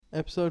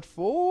Episode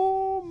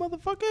 4,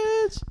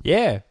 motherfuckers.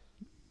 Yeah.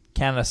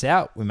 Count us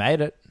out. We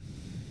made it.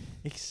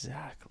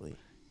 Exactly.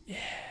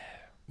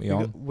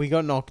 We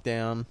got knocked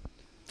down.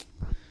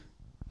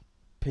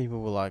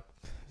 People were like,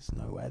 there's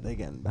no way they're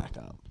getting back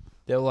up.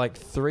 There were like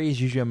 3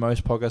 is usually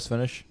most podcasts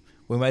finish.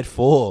 We made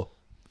 4.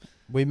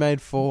 We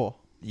made 4.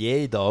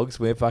 Yeah, dogs.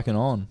 We're fucking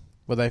on.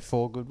 Were they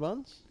 4 good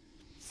ones?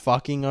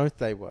 Fucking oath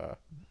they were.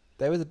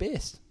 They were the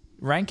best.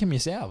 Rank them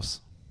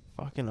yourselves.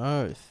 Fucking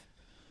oath.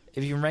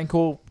 If you can rank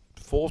all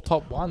 4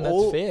 top 1,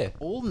 that's fair.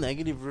 All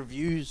negative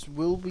reviews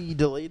will be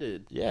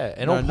deleted. Yeah,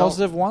 and No, all not-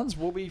 positive ones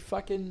will be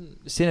fucking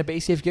send a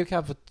BCF gift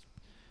card for.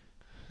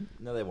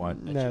 No, they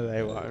won't. No,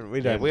 they won't. We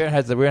Yeah, don't. we don't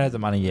have the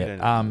money We yet.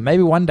 don't.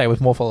 Maybe one day with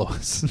more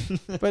followers.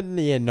 But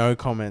yeah, no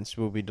comments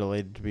will be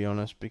deleted, to be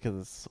honest, because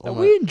it's And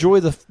almost,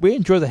 we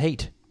enjoy the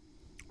heat.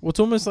 well, it's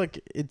almost like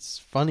it's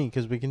funny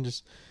because we can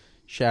just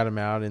shout them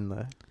out in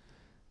the.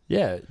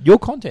 Yeah, your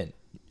content.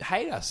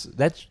 Hate us.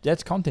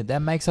 That's content.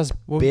 That makes us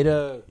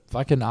better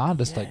fucking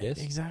artists, I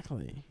guess.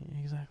 Exactly.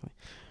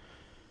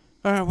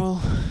 All right, well,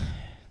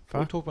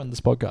 We'll talk about this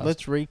podcast.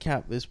 let's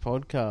recap this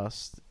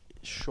podcast.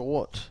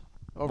 Short.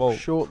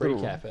 Short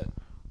recap it.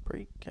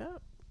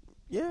 Pre-cap?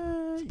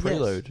 Yeah.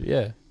 Prelude,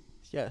 yeah.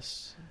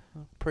 Yes.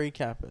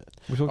 Pre-cap it.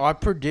 We talk- I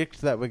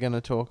predict that we're going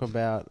to talk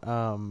about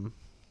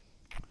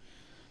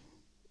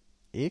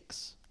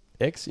X.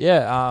 X,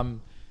 yeah.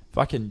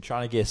 Fucking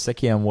trying to get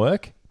sicky on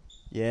work.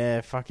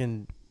 Yeah,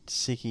 fucking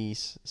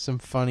sickies. Some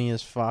funny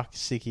as fuck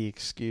sicky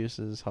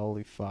excuses.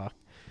 Holy fuck.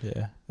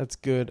 Yeah. That's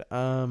good.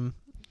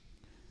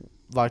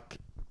 Like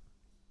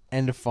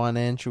end of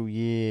financial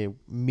year,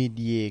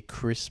 mid-year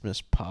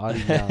Christmas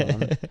party going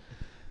on.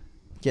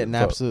 Getting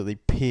absolutely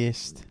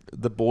pissed.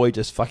 The boy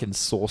just fucking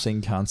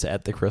saucing cunts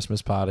at the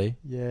Christmas party.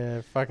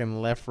 Yeah,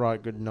 fucking left,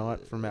 right, good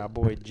night from our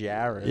boy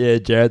Jared. Yeah,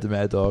 Jared the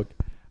Mad Dog.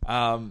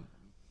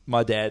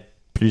 My dad,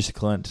 producer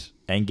Clint,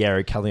 and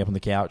Gary cuddling up on the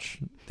couch.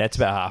 That's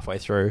about halfway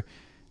through.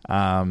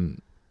 The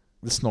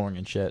snoring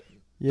and shit.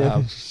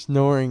 Yeah,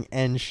 snoring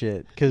and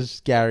shit,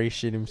 because Gary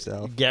shit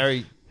himself.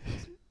 Gary,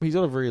 he's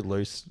got a very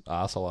loose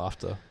arsehole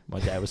after my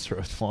dad was through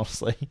it,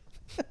 honestly.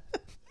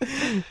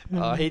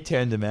 He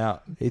turned him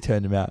out.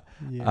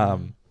 Yeah.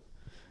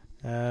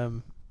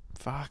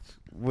 Fuck.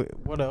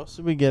 What else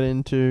did we get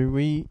into?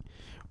 We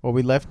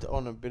left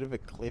on a bit of a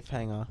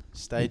cliffhanger.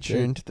 Stay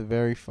tuned to the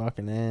very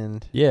fucking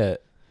end. Yeah.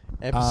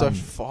 Episode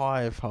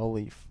 5.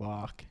 Holy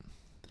fuck.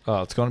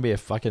 Oh, it's gonna be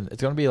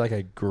like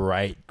a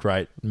great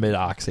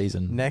mid-arc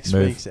season. Next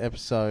move. week's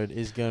episode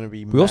is going to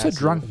be We also massive.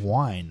 drunk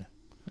wine.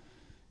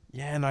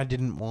 Yeah, and I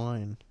didn't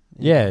whine.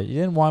 Yeah, you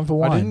didn't whine for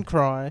wine. I didn't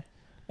cry.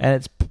 And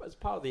it's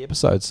part of the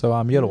episode, so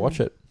you got to watch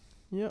it.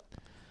 Yep.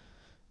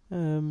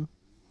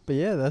 But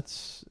yeah,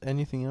 that's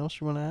anything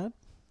else you want to add?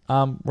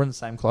 We're in the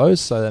same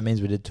clothes, so that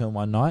means we did 2 in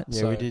one night.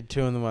 Yeah, so we did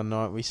 2 in the one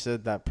night. We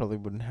said that probably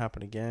wouldn't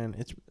happen again.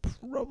 It's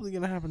probably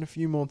going to happen a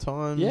few more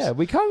times. Yeah,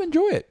 we kind of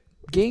enjoy it.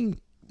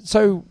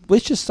 So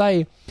let's just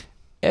say,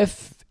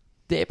 if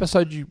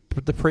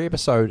the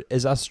pre-episode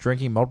is us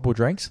drinking multiple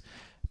drinks,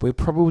 we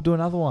probably will do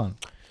another one.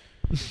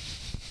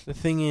 The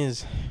thing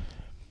is,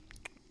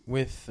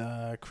 with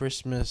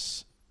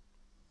Christmas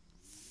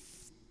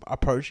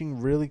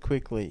approaching really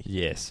quickly,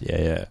 Yes,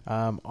 yeah.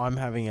 I'm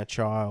having a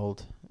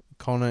child.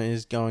 Connor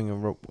is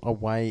going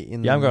away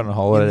in. Yeah, I'm going on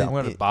holiday. I'm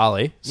going to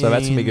Bali, so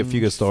that's gonna be a few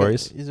good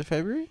stories. Is it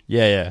February?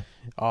 Yeah.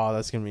 Oh,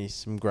 that's gonna be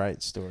some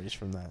great stories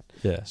from that.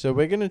 Yeah. So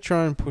we're gonna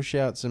try and push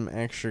out some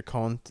extra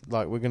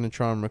we're gonna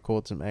try and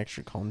record some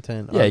extra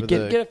content. Yeah, over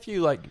get a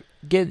few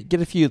get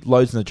a few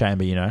loads in the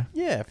chamber, you know.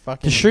 Yeah,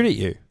 fucking Just shoot at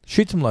you.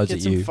 Shoot some loads get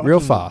at some you fucking- real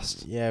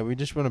fast, Yeah, we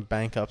just want to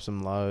bank up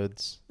some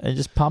loads. and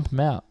just pump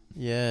them out.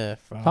 Yeah,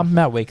 fuck. Pump them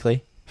out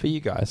weekly for you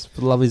guys, for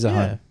the lovelies at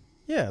home.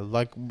 Yeah,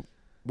 like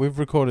we've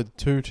recorded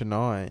 2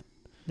 tonight.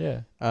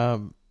 Yeah.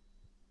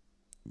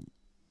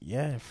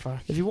 Yeah,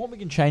 fuck. If you want, we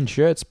can change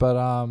shirts, but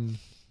And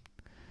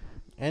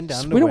we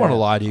underwear. don't want to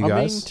lie to you I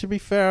guys. mean, to be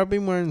fair, I've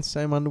been wearing the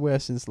same underwear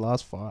since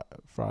last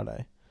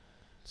Friday.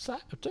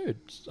 Dude,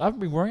 I haven't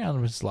been wearing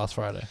underwear since last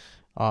Friday.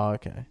 Oh,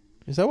 okay.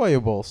 Is that why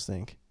your balls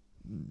stink?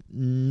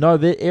 No,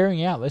 they're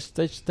airing out.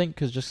 They just think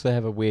because they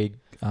have a weird,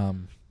 I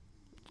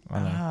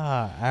don't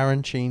know.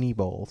 arancini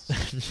balls.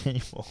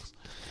 Balls.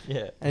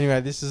 Yeah.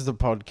 Anyway, this is the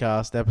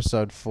podcast,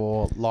 episode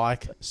 4.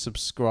 Like,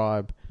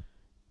 subscribe,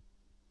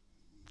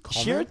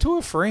 comment. Share it to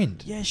a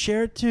friend. Yeah,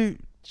 share it to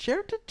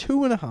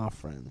 2.5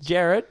 friends.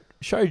 Jared,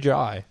 show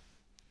Jai.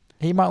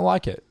 He might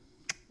like it.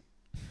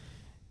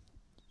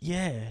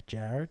 Yeah,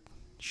 Jared.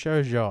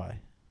 Show Jai.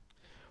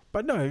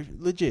 But no,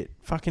 legit.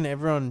 Fucking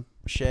everyone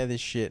share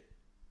this shit.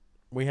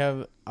 We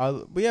have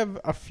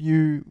a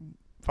few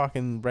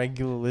fucking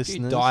regular You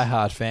listeners.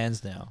 diehard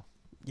fans now.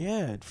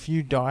 Yeah, a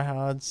few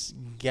diehards.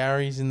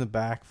 Gary's in the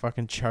back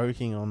fucking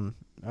choking on...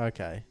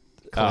 Okay.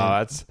 Oh,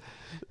 that's...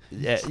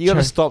 Yeah, you got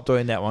to stop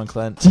doing that one,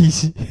 Clint.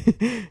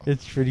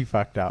 It's pretty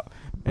fucked up.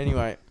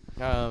 Anyway,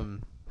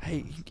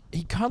 Hey,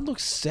 he kind of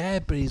looks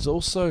sad, but he's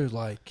also,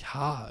 like,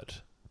 hard.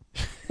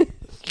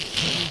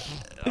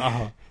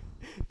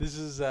 This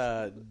is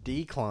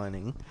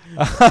declining.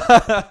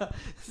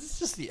 This is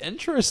just the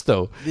intro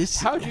still.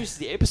 How juicy is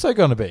the episode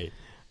going to be?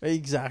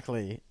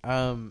 Exactly.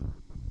 But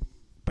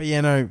yeah,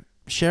 no,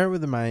 share it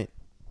with a mate.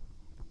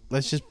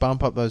 Let's just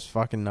bump up those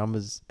fucking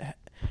numbers.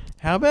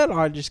 How about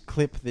I just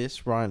clip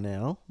this right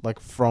now, like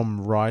from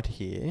right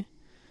here,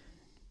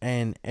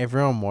 and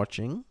everyone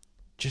watching,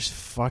 just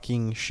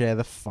fucking share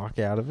the fuck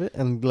out of it,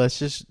 and let's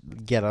just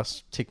get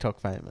us TikTok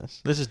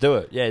famous. Let's just do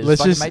it. Yeah,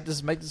 Let's just make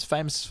this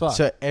famous as fuck.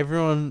 So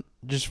everyone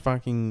just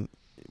fucking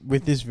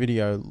with this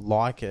video,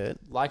 like it.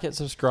 Like it,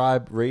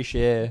 subscribe,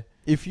 reshare.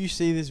 If you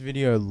see this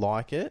video,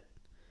 like it,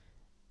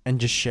 and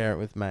just share it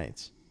with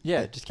mates.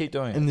 Yeah, just keep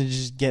doing it. And then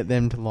just get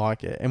them to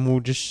like it. And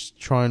we'll just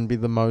try and be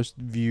the most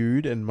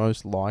viewed and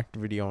most liked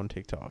video on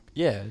TikTok.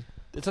 Yeah.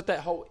 It's like that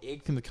whole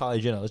egg thing with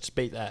Kylie Jenner. Let's just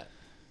beat that.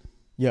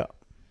 Yeah.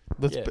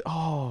 Yeah.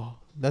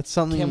 That's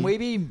something. Can we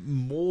be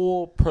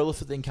more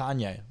prolific than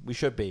Kanye? We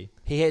should be.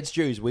 He hates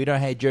Jews. We don't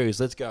hate Jews.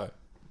 Let's go.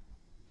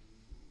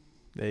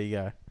 There you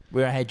go.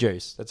 We don't hate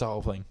Jews. That's the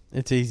whole thing.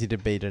 It's easy to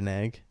beat an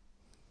egg.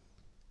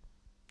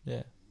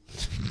 Yeah.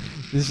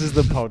 This is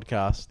the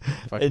podcast.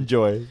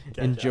 Enjoy.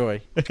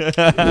 Enjoy.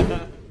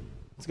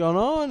 What's going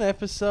on?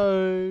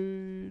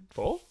 Episode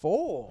 4?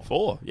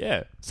 4.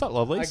 Yeah. What's up,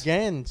 lovelies?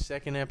 Again,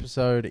 second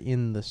episode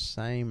in the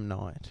same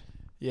night.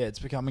 Yeah, it's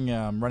becoming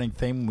a running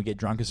theme when we get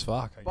drunk as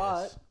fuck, I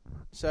guess.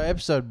 So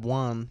episode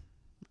 1,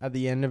 at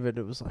the end of it,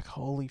 it was like,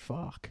 holy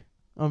fuck,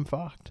 I'm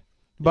fucked.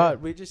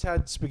 But we just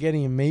had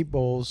spaghetti and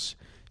meatballs.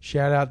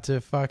 Shout out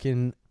to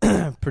fucking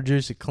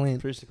producer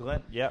Clint.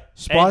 Yep.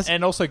 Spice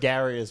and also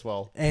Gary as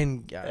well.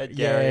 and Gary.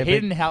 yeah, He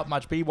didn't help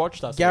much, but he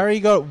watched us. Gary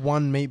got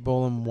one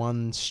meatball and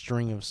one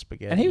string of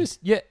spaghetti. And he was,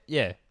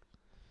 yeah.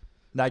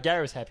 No,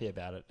 Gary was happy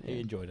about it. He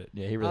enjoyed it.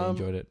 Yeah, he really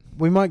enjoyed it.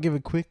 We might give a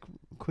quick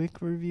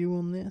review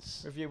on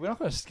this. Review. We're not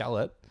going to scull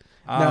it.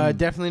 No,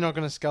 definitely not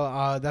going to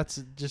skull it.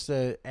 That's just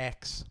a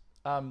X.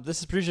 This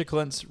is producer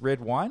Clint's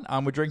red wine.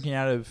 We're drinking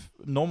out of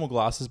normal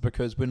glasses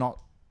because we're not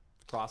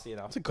classy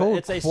enough.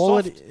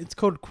 It's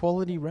called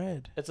Quality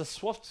Red. It's a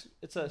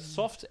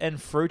soft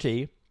and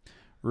fruity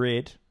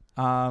red.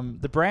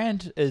 The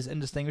brand is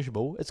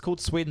indistinguishable. It's called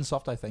Sweet and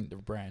Soft, I think, the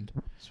brand.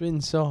 Sweet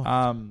and soft.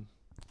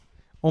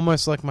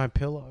 Almost like my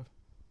pillow.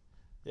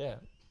 Yeah.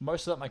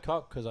 Most of that my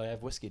cock because I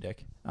have whiskey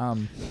dick.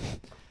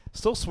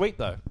 Still sweet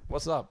though.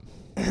 What's up?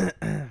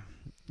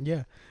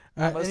 Yeah.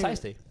 It's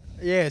tasty.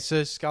 Yeah,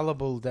 so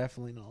scullable,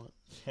 definitely not.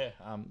 Yeah.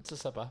 It's a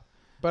sipper.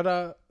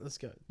 But let's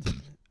go.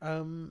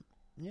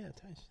 Yeah,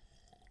 taste.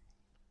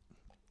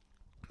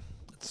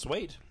 It's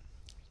sweet.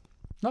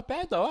 Not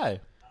bad though, eh?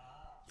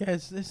 Yeah,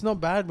 it's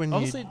not bad when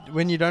Honestly,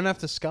 you don't have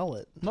to scull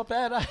it. Not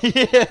bad, eh?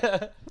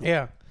 Yeah.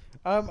 Yeah.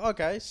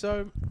 Okay,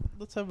 so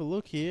let's have a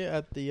look here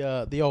at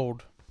the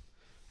old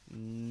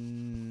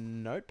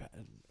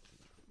notepad.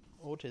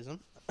 Autism.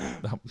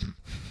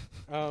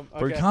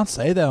 But we can't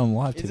say that on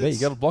live TV. You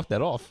got to block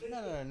that off.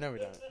 No, we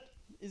don't.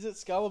 Is it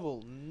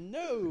scullable?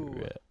 No.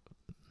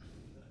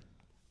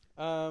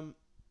 Yeah.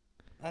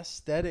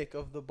 Aesthetic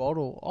of the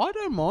bottle. I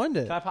don't mind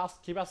it. Can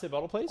you pass the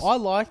bottle, please? I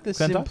like the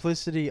Clinton?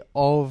 simplicity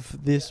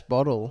of this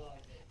bottle.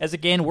 As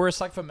again, we're a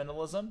suck for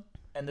minimalism,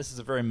 and this is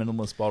a very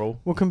minimalist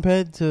bottle. Well,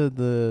 compared to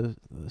the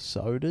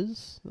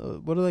sodas,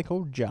 what are they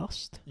called?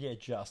 Just? Yeah,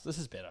 just. This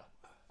is better.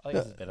 I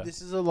think this is better.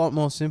 This is a lot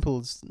more simple.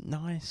 It's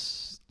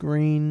nice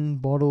green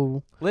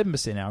bottle.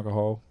 11%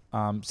 alcohol.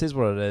 Says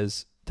what it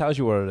is. Tells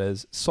you what it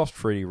is. Soft,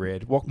 fruity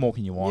red. What more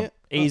can you want?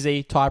 Yeah.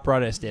 Easy,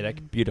 typewriter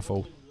aesthetic.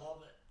 Beautiful.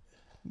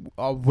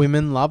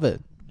 Women love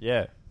it.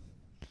 Yeah.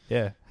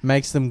 Yeah.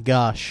 Makes them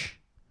gush.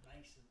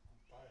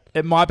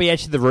 It might be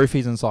actually the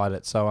roofies inside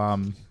it. So, All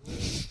I'm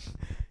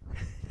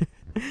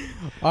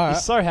right.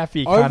 so happy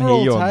you can't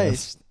hear you on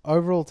this.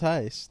 Overall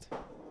taste.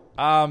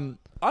 I'd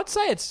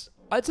say it's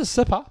a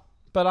sipper,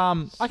 but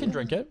I can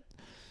drink it.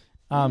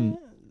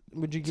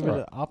 Would you give it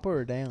alright. an up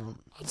or a down?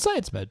 I'd say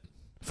it's mid.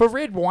 For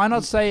red wine,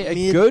 I'd say a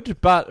Mid.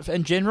 good, but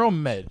in general,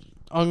 mid.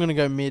 I'm going to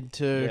go mid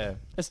too. Yeah.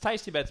 It's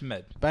tasty, but it's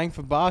mid. Bang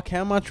for buck.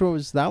 How much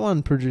was that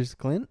one, Producer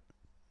Clint?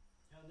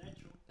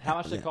 How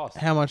much did it cost?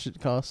 How much it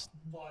cost?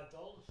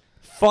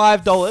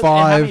 $5. And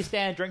how many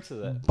standard drinks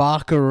is it?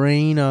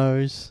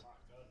 Barcarinos.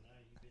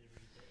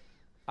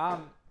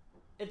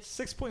 It's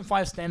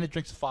 6.5 standard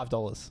drinks for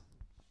 $5.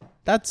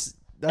 That's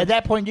At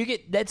that point, you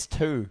get that's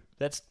two.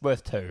 That's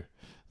worth two.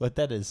 Like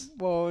that is.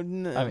 well,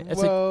 no, I mean,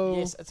 it's well, a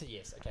yes. It's a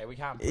yes. Okay, we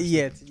can't. Push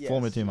yeah, the yes.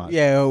 formula too much.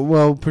 Yeah,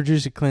 well,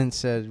 Producer Clint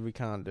said we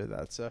can't do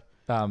that. So,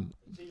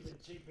 It's even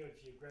cheaper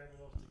if you grab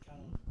it off the can.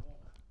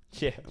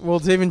 Yeah. well,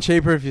 it's even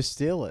cheaper if you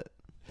steal it.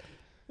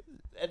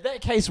 In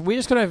that case, we're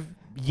just gonna have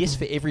yes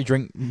for every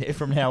drink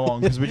from now on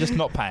because we're just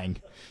not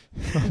paying.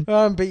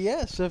 But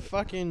yeah, so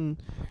fucking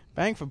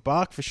bang for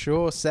buck for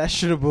sure.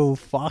 Sessionable,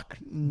 fuck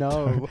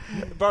no.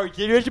 Bro,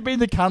 can you imagine being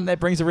the cunt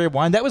that brings the red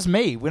wine? That was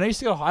me when I used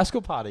to go to high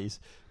school parties.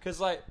 Because,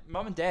 like,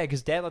 mum and dad,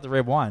 because dad liked the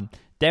red wine,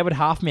 dad would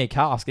half me a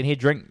cask, and he'd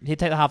take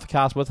the half the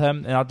cask with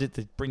him, and I'd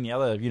to bring the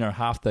other,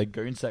 half the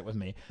goon sack with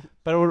me.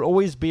 But it would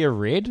always be a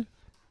red.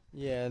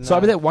 Yeah. So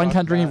I'd be that one fuck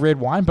cunt drinking that. red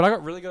wine, but I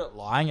got really good at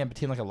lying and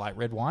pretending like I like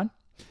red wine.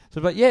 So,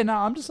 but yeah, no,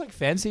 I'm just like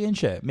fancy and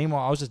shit.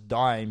 Meanwhile, I was just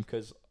dying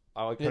because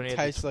I couldn't It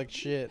tastes like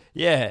shit.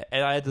 Yeah,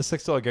 and I had the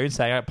 $6 goon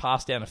steak. I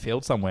passed down a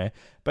field somewhere.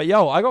 But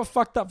yo, I got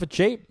fucked up for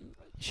cheap.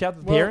 Shout out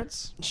to the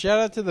parents. Shout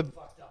out to the.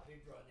 Fucked up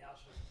people right now.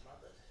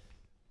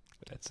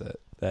 She's That's mothered.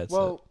 it. That's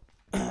Well,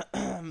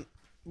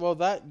 well,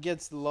 that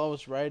gets the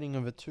lowest rating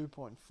of a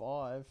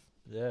 2.5, it.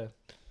 Yeah.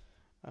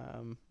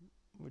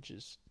 which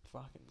is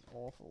fucking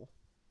awful.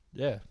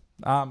 Yeah.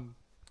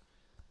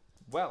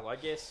 Well, I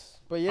guess.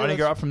 But yeah, Only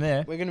go up from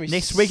there. we're gonna be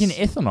Next week in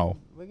ethanol.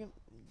 We're gonna.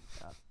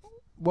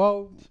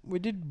 Well, we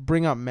did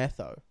bring up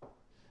metho.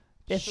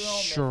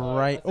 Ethanol, Straight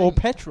metho, I or think-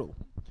 petrol.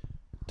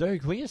 Dude,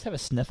 can we just have a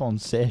sniff on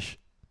sesh?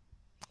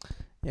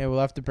 Yeah, we'll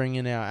have to bring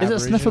in our Is it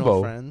Aboriginal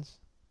sniffable? friends.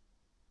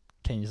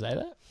 Can you say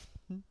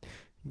that?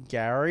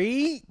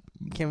 Gary,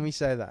 can we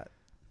say that?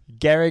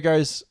 Gary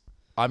goes,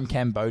 I'm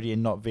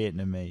Cambodian, not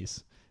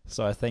Vietnamese.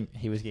 So I think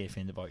he was getting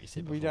offended by what you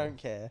said before. We don't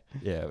care.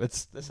 Yeah,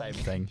 it's the same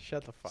thing.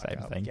 Shut the fuck Same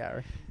up, thing.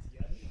 Gary.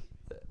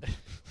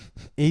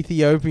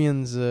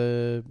 Ethiopian's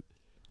a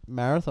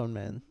marathon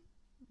man.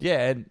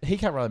 Yeah, and he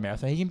can't run a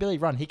marathon. He can barely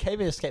run. He can't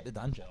even escape the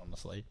dungeon,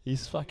 honestly.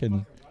 He's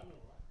fucking...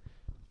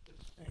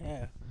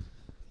 Yeah.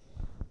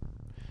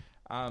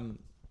 Um,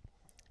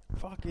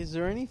 Fuck, is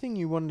there anything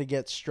you wanted to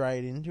get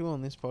straight into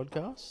on this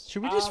podcast?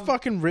 Should we just Um,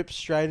 fucking rip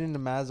straight into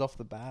Maz off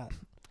the bat?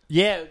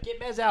 yeah, get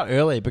Maz out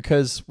early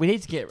because we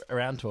need to get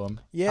around to him.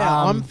 Yeah,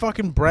 I'm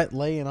fucking Brett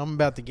Lee and I'm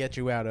about to get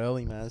you out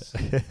early, Maz.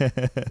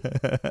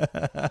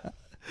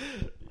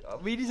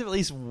 We need to have at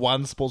least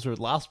one sports route.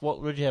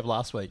 What did you have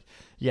last week?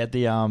 You had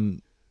the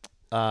Alex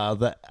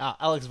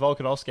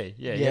Volkanovski.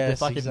 Yeah, you had the Yes,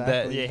 fucking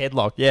exactly.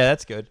 headlock. Yeah,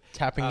 that's good.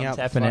 Tapping out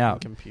tapping the fucking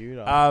out.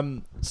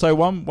 computer. So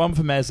one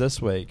for Maz this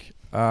week.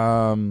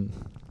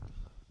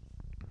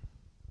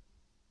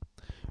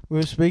 We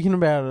were speaking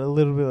about it a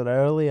little bit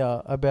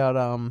earlier about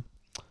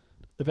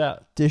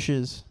About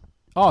dishes.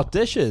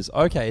 dishes.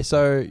 Okay,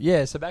 so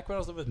yeah, so back when I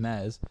was living with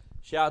Maz,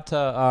 shout out to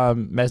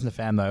Maz and the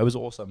fam though. It was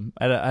awesome.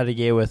 I had a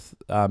year with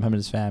him and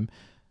his fam.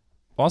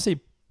 Honestly,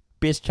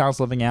 best chance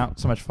living out.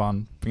 So much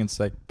fun, freaking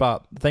sick.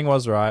 But the thing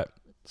was, right,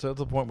 so at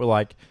the point where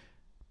like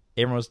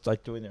everyone was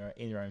like eating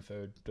their own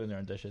food, doing their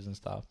own dishes and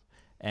stuff,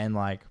 and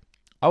like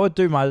I would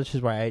do my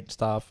dishes where I ate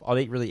stuff. I'd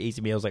eat really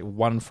easy meals, like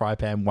one fry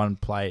pan, one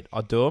plate.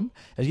 I'd do them.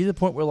 It was to the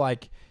point where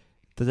like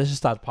the dishes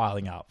started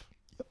piling up.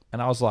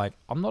 And I was like,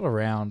 I'm not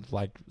around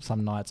like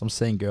some nights. I'm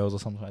seeing girls or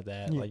something like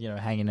that, Yeah. like,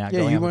 hanging out. Yeah,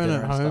 going you out for weren't dinner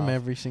at and home stuff.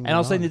 every single And I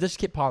was saying night. the dishes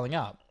kept piling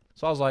up.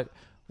 So I was like,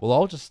 well,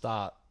 I'll just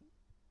start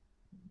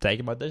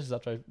taking my dishes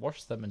after I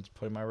wash them and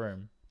put in my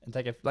room and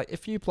take a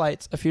few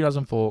plates, a few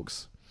dozen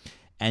forks,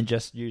 and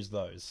just use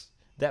those.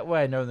 That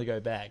way I know when they go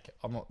back,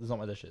 there's not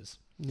my dishes.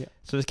 Yeah.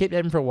 So just keep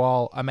them for a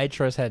while. I made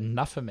sure I had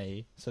enough for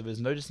me, so there's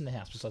no dishes in the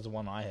house besides the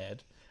one I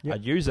had. Yep.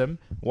 I'd use them,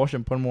 wash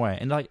them, put them away.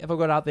 And like if I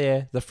got out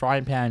there, the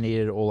frying pan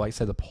needed, or like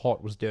say the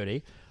pot was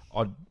dirty,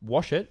 I'd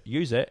wash it,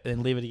 use it, and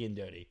then leave it again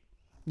dirty.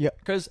 Yep.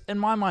 Because in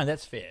my mind,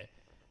 that's fair.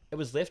 It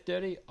was left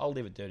dirty, I'll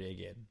leave it dirty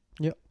again.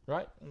 Yep.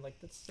 Right? And like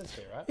that's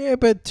fair, right? Yeah,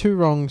 but two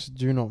wrongs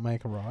do not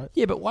make a right.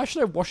 Yeah, but why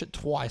should I wash it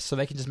twice so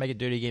they can just make it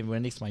dirty again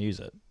when next time I use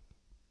it?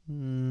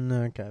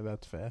 Okay,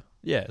 that's fair.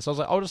 Yeah, so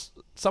I was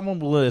like, someone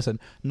will listen.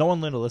 No one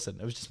learned to listen.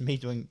 It was just me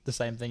doing the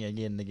same thing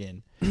again and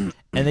again. And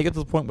they get to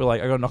the point where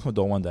like I got a knock on the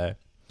door one day,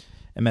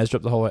 and Maz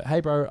dropped the whole, hey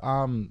bro,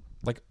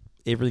 like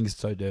everything's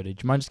so dirty.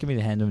 Do you mind just giving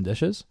me the hand doing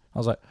dishes? I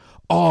was like,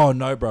 oh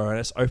no, bro. And I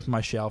just opened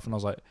my shelf and I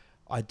was like,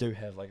 I do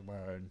have like my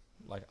own,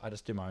 like I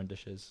just do my own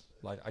dishes.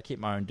 Like I keep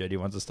my own dirty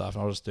ones and stuff,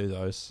 and I'll just do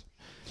those.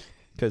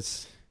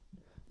 Because,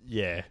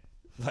 yeah,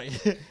 like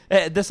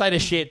this ain't a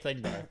shared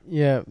thing though.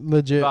 Yeah,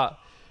 legit. But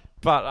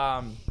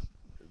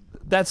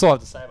that's all I have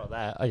to say about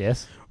that, I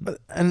guess.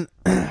 And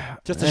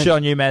Just to shit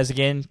on you, Maz,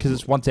 again, because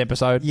it's once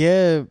episode.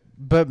 yeah,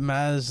 but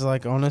Maz,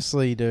 like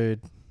honestly,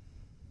 dude,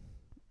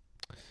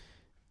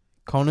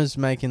 Connor's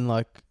making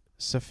like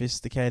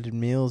sophisticated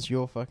meals.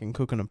 You're fucking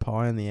cooking a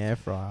pie in the air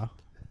fryer.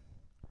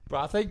 But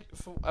I think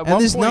at And one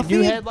there's point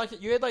you nothing-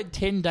 had like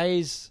 10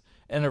 days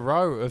in a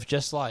row of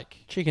just like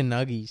Chicken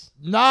nuggies.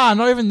 not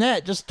even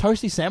that, just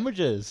toasty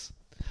sandwiches,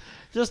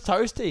 just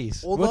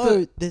toasties.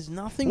 Although there's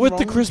nothing with wrong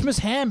the Christmas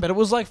ham, but it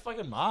was like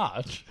fucking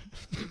March.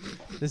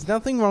 There's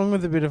nothing wrong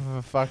with a bit of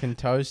a fucking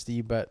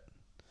toasty, but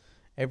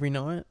every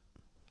night.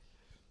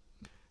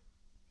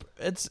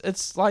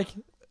 It's like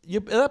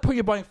at that point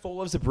you're buying 4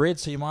 loaves of bread,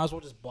 so you might as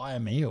well just buy a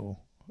meal.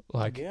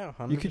 Like Yeah,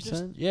 100%. you could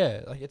just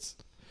like it's.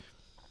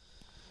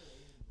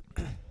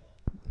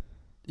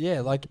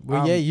 Yeah, like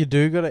Well, yeah, you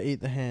do got to eat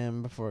the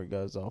ham before it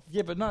goes off.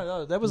 yeah, but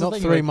no, that was Not the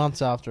thing. 3 like,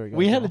 months after it goes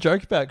we had a off.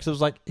 joke about because it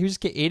was like he was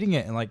just kept eating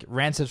it and like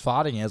rancid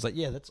farting. I was like,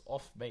 yeah, that's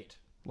off meat,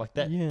 like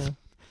that. Yeah.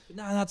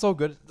 No, that's all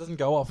good. It doesn't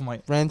go off. I'm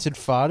like, Rancid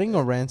farting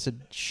or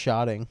rancid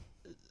sharding?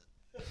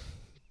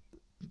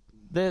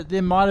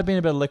 there might have been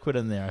a bit of liquid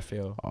in there. I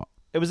feel Oh.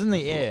 it was in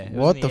the air. It was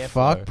What in the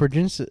fuck?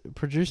 airflow.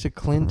 Producer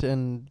Clint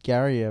and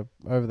Gary are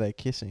over there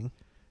kissing.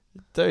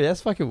 Dude,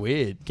 that's fucking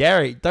weird.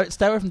 Gary, don't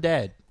stay away from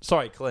Dad.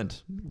 Sorry,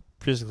 Clint.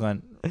 Producer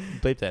Clint,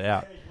 bleep that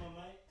out.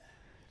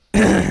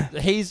 Here's my mate.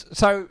 he's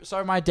so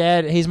my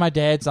dad. He's my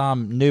dad's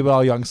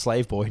nubile young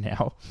slave boy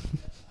now.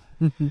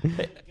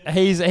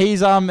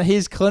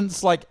 He's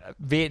Clint's like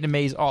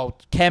Vietnamese,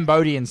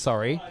 Cambodian,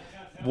 sorry,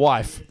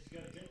 wife.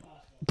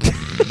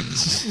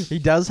 He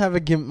does have a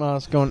gimp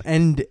mask on,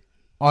 and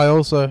I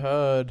also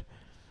heard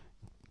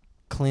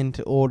Clint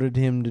ordered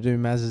him to do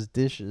Maz's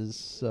dishes,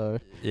 so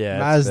Yeah,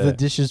 Maz, the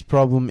dishes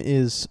problem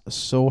is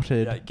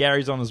sorted. Yeah,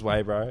 Gary's on his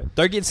way, bro.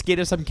 Don't get scared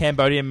of some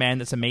Cambodian man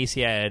that's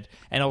emaciated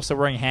and also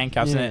wearing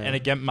handcuffs and a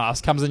gimp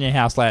mask comes in your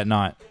house late at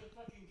night.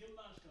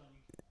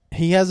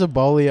 He has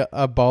Ebola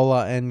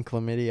and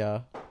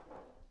chlamydia.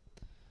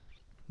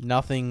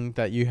 Nothing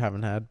that you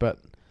haven't had, but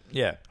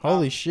Yeah.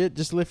 holy shit,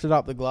 just lifted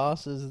up the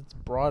glasses. It's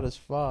bright as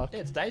fuck. Yeah,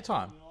 it's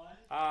daytime.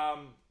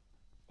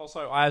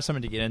 Also, I have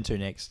something to get into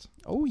next.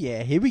 Oh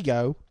yeah, here we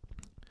go.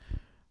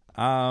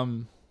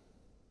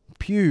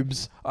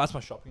 Pubes. Oh, that's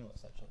my shopping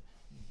list, actually.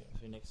 Go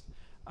through next.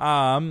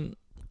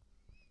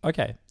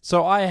 Okay,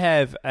 so I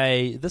have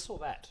a this or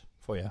that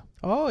for you.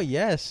 Oh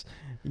yes.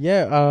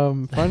 Yeah,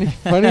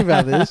 funny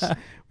about this.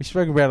 We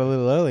spoke about it a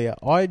little earlier.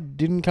 I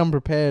didn't come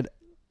prepared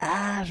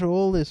at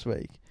all this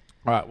week.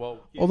 All right. Well,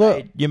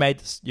 you made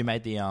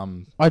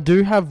the I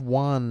do have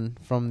one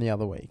from the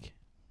other week.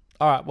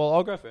 All right. Well,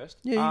 I'll go first.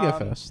 Yeah, you go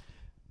first.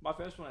 My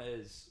first one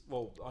is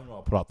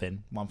I'll put up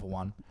then 1 for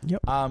 1.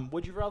 Yep.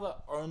 Would you rather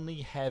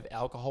only have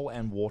alcohol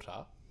and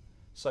water,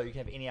 so you can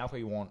have any alcohol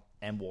you want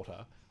and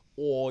water,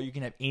 or you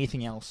can have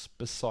anything else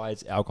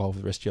besides alcohol for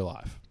the rest of your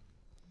life?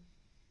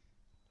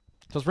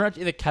 So it's pretty much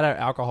either cut out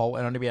alcohol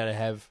and only be able to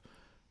have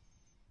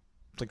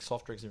like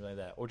soft drinks and everything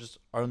like that, or just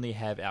only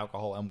have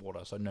alcohol and water,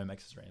 so no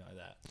mixes or anything like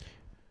that.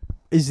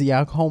 Is the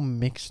alcohol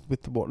mixed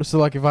with the water? So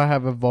like if I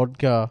have a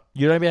vodka...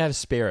 You don't be able to have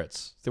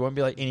spirits. There won't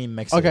be like any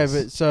mixes. Okay,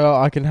 but so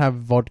I can have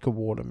vodka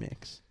water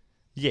mix.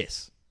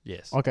 Yes.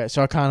 Okay,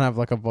 so I can't have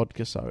like a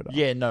vodka soda.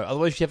 Yeah, no.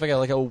 Otherwise you have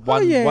like a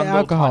one alcohol,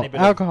 little tiny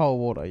bit alcohol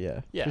water. Yeah,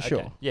 Yeah, for okay,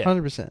 sure. yeah.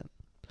 100%.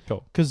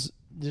 Cool. Because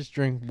just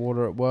drink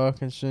water at work,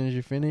 and as soon as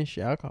you finish,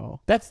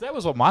 alcohol. That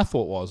was what my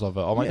thought was of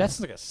it. I'm like, Yeah. that's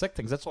like a sick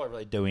thing. That's all I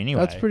really do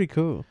anyway. That's pretty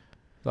cool.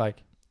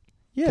 like,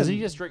 Yeah, because you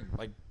just drink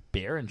like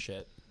beer and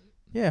shit.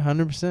 yeah,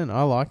 100%.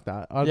 I like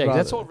that. I'd Yeah, 'cause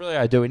that's rather- what really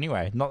I do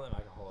anyway. Not the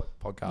alcoholic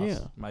podcast. Yeah.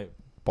 My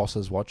boss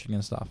is watching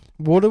and stuff.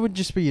 Water would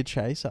just be a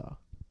chaser.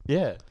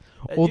 Yeah.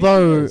 It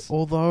Although,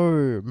 usually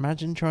is.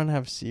 imagine trying to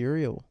have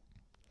cereal.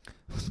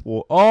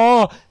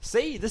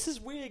 See, this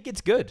is where it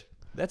gets good.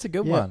 That's a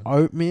good one.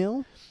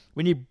 Oatmeal.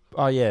 When you,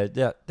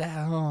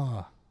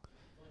 that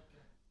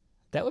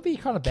would be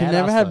kind of bad. Can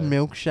never have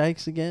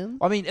milkshakes again.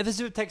 I mean, if this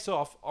dude takes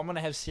off, I'm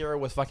gonna have cereal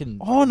with fucking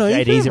Oh no, you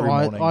JDs can every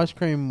have morning. ice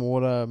cream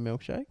water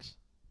milkshakes.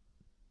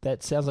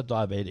 That sounds like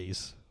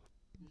diabetes.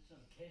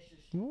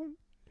 What?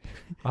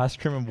 Ice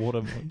cream and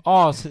water.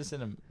 Oh, it's in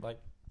them like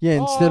Yeah,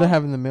 instead Oh. of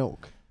having the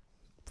milk,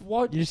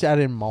 what? you just add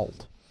in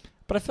malt.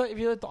 But I feel like if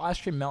you let the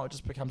ice cream melt, it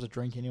just becomes a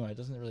drink anyway. It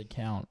doesn't really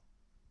count.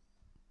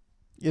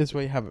 Yeah, that's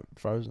why you have it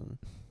frozen,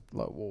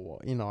 like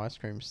in ice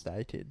cream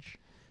statage.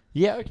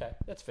 Yeah, okay,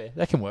 that's fair.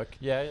 That can work.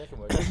 Yeah, that can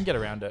work. You can get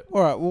around it.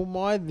 All right. Well,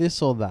 my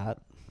this or that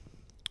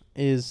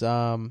is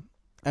and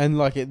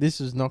like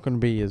this is not going to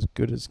be as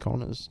good as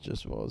Connor's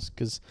just was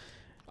because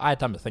I had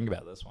time to think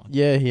about this one.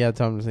 yeah, he had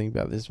time to think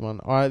about this one.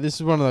 All right, this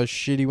is one of those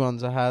shitty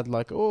ones I had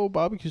like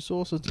barbecue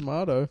sauce and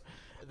tomato.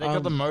 They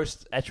got the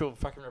most actual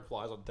fucking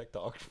replies on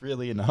TikTok.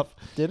 Really enough.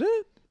 Did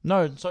it?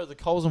 No, so the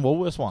Coles and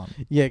Woolworths one.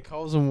 Yeah,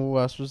 Coles and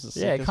Woolworths was the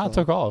Yeah, it sickest kind of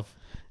one. took off.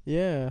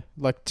 Yeah,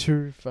 like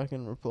 2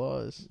 fucking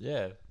replies,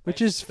 Yeah,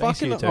 which is Thanks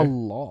to fucking you a too.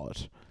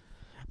 lot.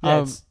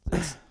 Yeah,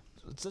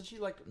 it's actually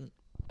like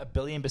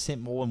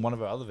 1,000,000,000% more than one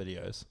of our other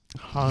videos.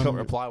 Got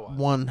reply wise.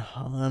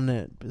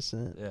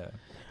 100%. Yeah.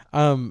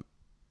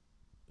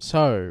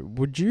 So,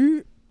 would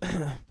you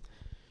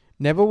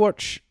never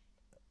watch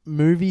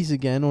movies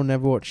again or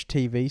never watch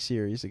TV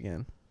series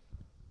again?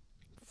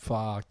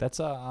 Fuck, that's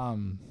a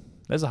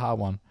hard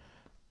one.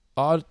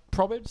 I'd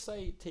probably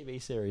say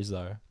TV series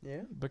though,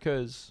 Yeah.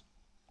 because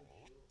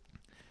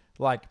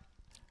like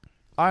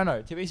I don't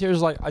know, TV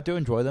series like I do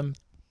enjoy them,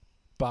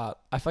 but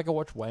I feel like I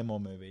watch way more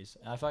movies.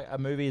 And I feel like a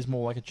movie is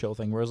more like a chill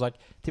thing, whereas like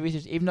TV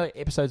series, even though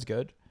episode's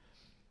good,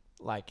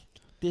 like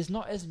there's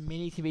not as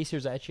many TV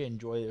series I actually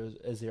enjoy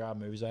as there are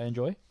movies I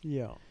enjoy.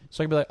 Yeah.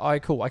 So I can be like, oh,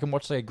 cool, I can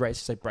watch like a great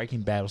series like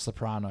Breaking Bad or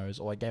Sopranos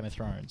or like Game of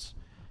Thrones.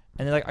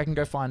 And then like I can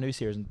go find a new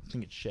series and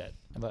think it's shit.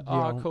 I'm like,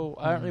 oh, Yeah. cool,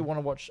 I don't really want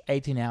to watch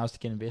 18 hours to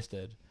get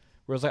invested.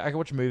 Whereas like I can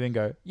watch a movie and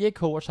go, yeah,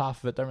 cool, watch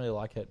half of it, don't really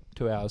like it,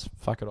 2 hours,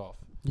 fuck it off.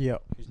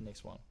 Yep. Who's the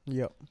next one?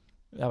 Yep.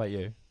 How about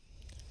you?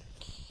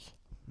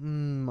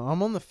 I'm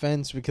on the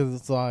fence because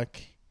it's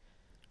like,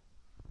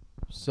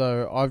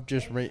 so I've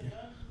just read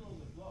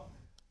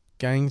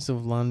Gangs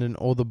of London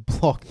or The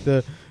Block,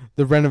 the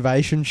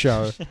renovation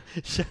show.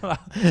 Shut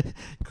up.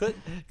 Clint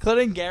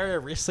and Gary are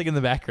wrestling in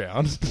the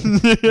background.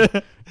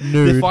 Nude.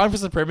 They're fine for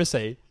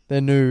supremacy.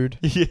 They're nude.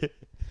 Yeah.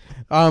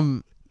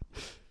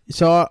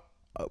 So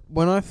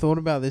when I thought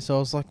about this, I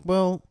was like,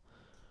 well,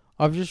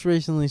 I've just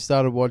recently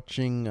started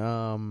watching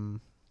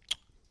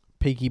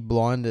Peaky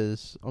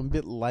Blinders. I'm a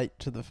bit late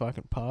to the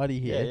fucking party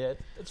here. Yeah.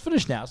 It's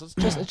finished now, so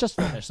it's just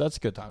finished. So that's a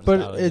good time. To But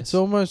start, I it's guess.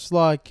 almost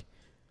like,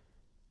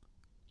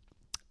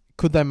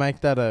 could they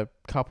make that a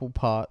couple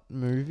part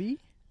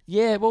movie?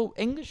 Yeah, well,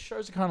 English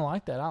shows are kind of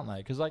like that, aren't they?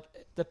 Because like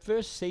the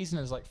first season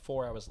is like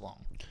 4 hours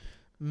long,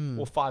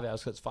 or 5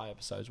 hours because it's 5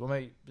 episodes. Well,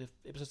 maybe the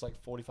episode's like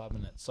 45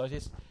 minutes, so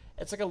it's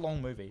like a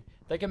long movie.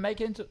 They can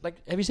make it into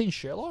like. Have you seen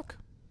Sherlock?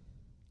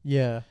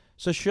 Yeah.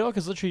 So Sherlock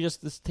is literally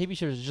just this TV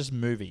show is just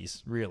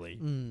movies, really.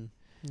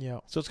 Yeah.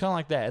 So it's kind of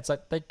like that. It's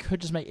like they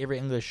could just make every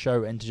English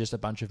show into just a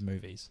bunch of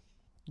movies.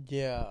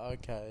 Yeah.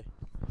 Okay.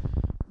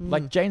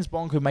 Like James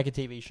Bond could make a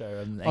TV show.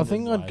 And I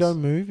think I'd go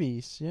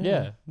movies.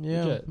 Yeah.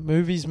 Yeah, legit.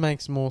 Movies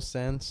makes more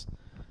sense.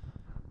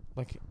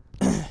 Like,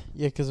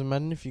 yeah, because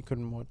imagine if you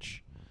couldn't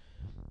watch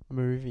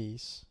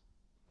movies.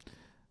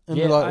 And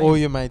Yeah, like all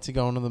your mates are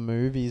going to the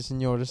movies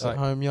and you're just Like- at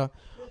home. You're like,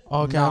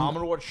 oh, okay, I'm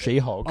gonna watch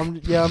She-Hulk. I'm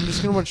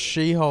just gonna watch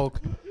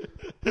She-Hulk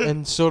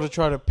and sort of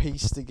try to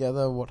piece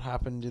together what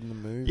happened in the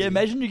movie. Yeah,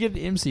 imagine you get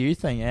the MCU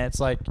thing, and it's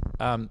like,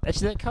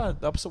 actually, that kind of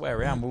the opposite way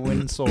around. We went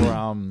and saw,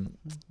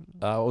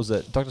 what was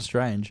it, Doctor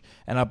Strange,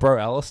 and our bro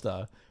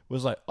Alistair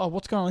was like, "Oh,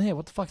 what's going on here?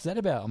 What the fuck is that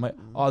about?" I'm like,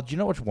 "Oh, do you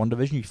not watch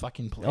WandaVision? You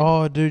fucking pleb."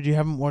 Oh, dude, you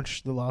haven't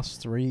watched the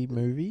last 3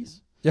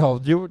 movies? Yo,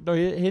 no,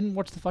 he didn't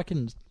watch the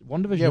fucking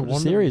WandaVision Yeah,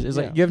 series. It's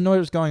yeah. like, you have no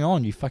idea what's going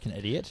on, you fucking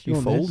idiot. You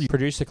You want fool. this?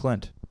 Producer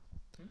Clint.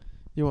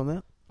 You want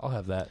that? I'll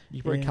have that.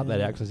 You probably cut Yeah.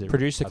 that out because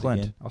Producer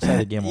Clint. Again. I'll say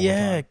it again one more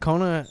Yeah,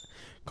 time.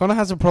 Connor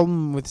has a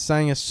problem with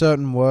saying a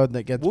certain word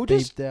that gets We'll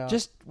beeped out.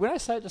 just when I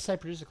say it, just say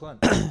Producer Clint.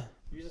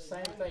 Use the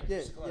same thing. yeah,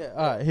 Producer Clint. yeah.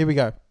 All right, here we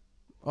go.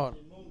 Oh,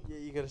 yeah,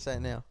 you got to say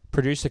it now.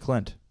 Producer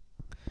Clint.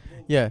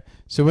 Yeah.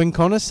 So when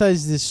Connor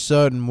says this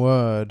certain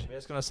word, We're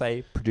just gonna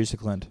say Producer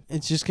Clint.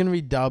 it's just going to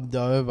be dubbed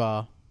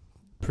over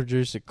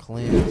Producer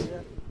Clint.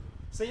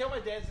 See how my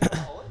dad's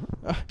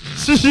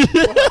in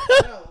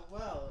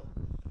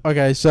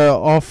Okay,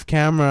 so off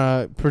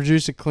camera,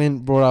 Producer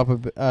Clint brought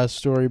up a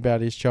story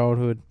about his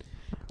childhood.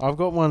 I've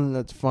got one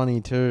that's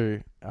funny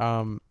too.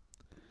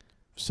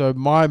 So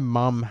my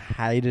mum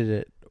hated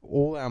it.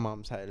 All our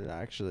mums hated it,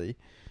 actually.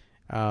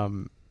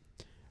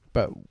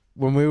 But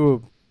when we were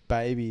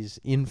babies,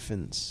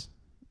 infants,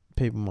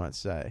 people might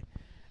say,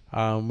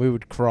 we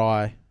would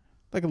cry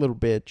like a little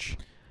bitch.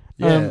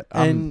 Yeah,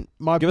 and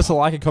my Give us a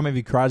like and comment if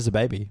you cried as a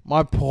baby.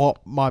 my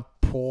pop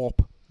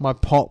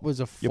was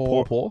a 4.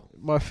 Your paw.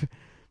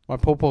 My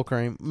paw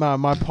cream.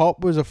 My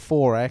pop was a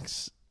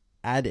 4X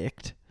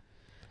addict.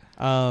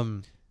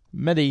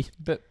 Midi,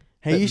 but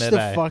He bit used mid,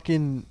 to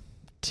fucking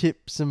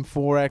tip some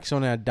 4X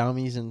on our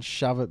dummies and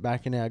shove it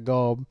back in our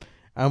gob,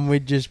 and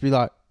we'd just be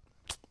like,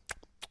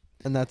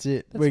 and that's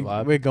it. That's a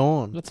vibe. We're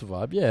gone. That's a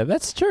vibe. Yeah,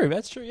 that's true.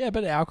 That's true. Yeah,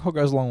 but alcohol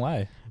goes a long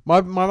way. My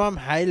mum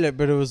hated it,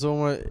 but it was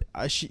almost.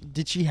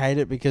 Did she hate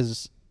it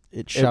because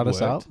it shut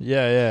us up?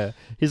 Yeah, yeah.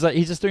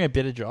 He's just doing a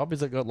better job.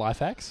 He's like got life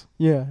hacks.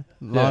 Yeah,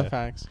 life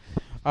hacks.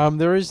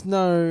 There is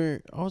no.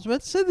 I was about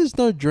to say there's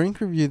no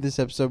drink review this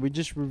episode. We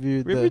just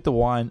reviewed the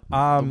wine. the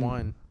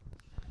wine.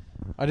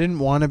 I didn't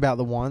whine about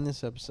the wine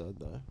this episode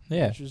though.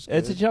 Yeah, which was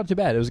it's good. actually not too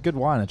bad. It was a good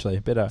wine actually.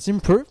 Better. It's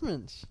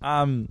improvements.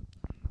 I'm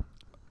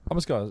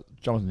just gonna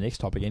jump on the next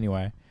topic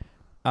anyway.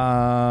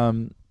 I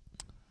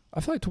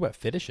feel like talk about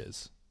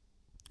fetishes.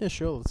 Yeah,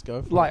 sure. Let's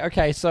go. For Like, it.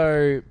 okay,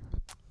 so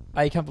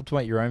are you comfortable to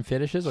make your own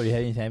fetishes, or you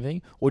have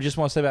anything, or just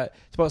want to say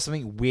it's about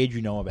something weird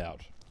you know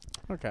about?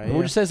 Okay. We'll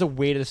Yeah. just say it's the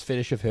weirdest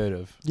fetish you've heard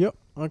of. Yep.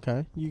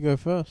 Okay. You go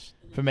first.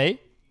 For me,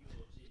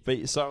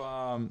 but so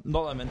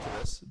not that I'm into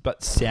this,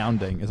 but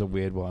sounding is a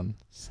weird one.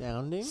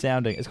 Sounding.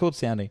 Sounding, it's called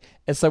sounding.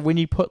 It's like when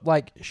you put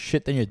like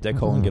shit in your dick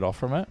hole and get off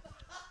from it.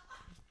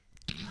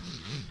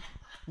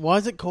 Why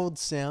is it called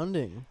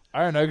sounding?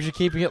 I don't know, because you're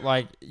keeping it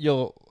like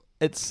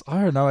it's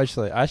I don't know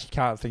actually. I actually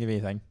can't think of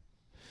anything.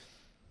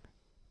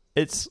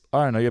 It's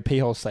I don't know. Your pee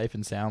hole's safe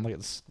and sound, like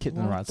it's kept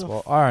in the What right the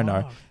spot. I don't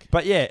know, fuck?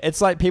 but yeah,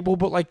 it's like people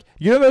put like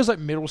those like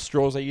metal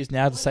straws they use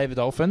now to save the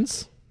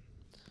dolphins.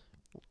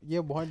 Yeah.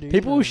 Why do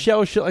People you? will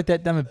shell shit like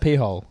that down the pee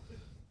hole,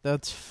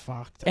 That's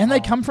fucked. and they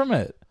up. come from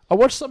it. I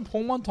watched some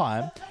porn one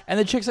time, and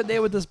the chick's out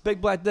there with this big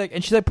black dick,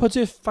 and she like puts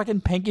her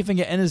fucking pinky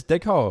finger in his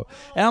dick hole,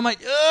 and I'm like,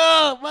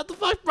 ugh, what the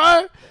fuck,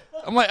 bro?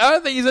 I'm like, I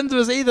don't think he's into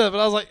this either, but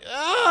I was like,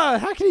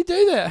 how can he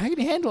do that? How can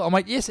he handle it? I'm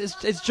like, yes,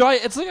 it's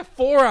giant. It's like a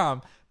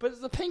forearm, but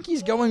the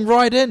pinky's going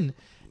right in,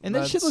 and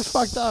that shit looks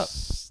fucked up.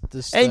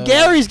 Disturbing. And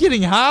Gary's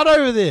getting hard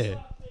over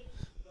there.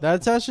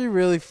 That's actually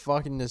really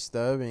fucking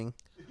disturbing.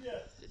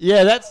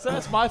 Yeah,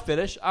 that's my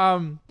fetish.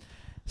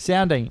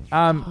 Sounding.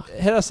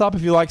 Hit us up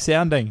if you like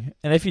sounding,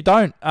 and if you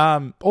don't,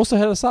 also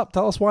hit us up.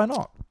 Tell us why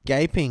not.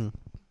 Gaping.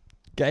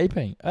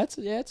 Gaping. That's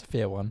a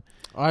fair one.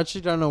 I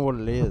actually don't know what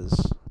it is.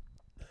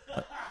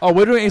 Oh,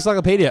 we're doing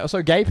encyclopedia.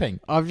 So gaping,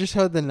 I've just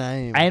heard the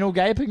name. anal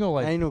gaping, or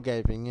like Anal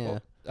gaping. Yeah.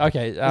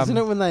 okay. Isn't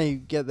it when they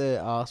get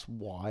their ass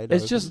wide?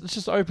 It's open?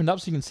 just opened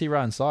up so you can see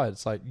right inside.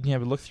 It's like you can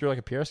have a look through like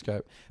a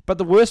periscope. But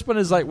the worst one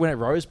is like when it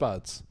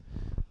rosebuds.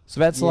 So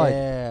that's like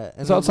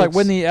and so it it's like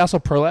when looks- the asshole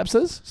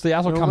prolapses. So the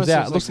asshole it comes almost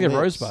out. It looks like a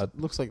lips. rosebud.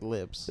 Looks like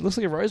lips. It looks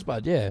like a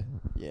rosebud. Yeah.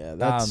 Yeah,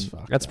 that's that's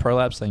fucked that's up.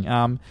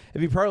 prolapsing.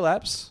 If you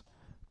prolapse,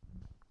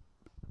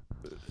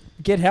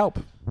 Get help.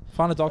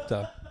 Find a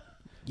doctor.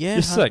 Yeah,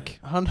 You're sick.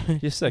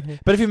 100. You're sick.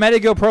 But if you made a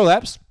girl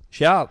prolapse,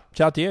 shout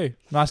to you.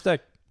 Nice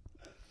dick.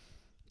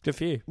 Good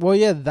for you. Well,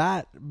 yeah,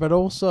 that, but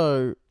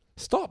also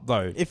Stop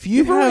though. if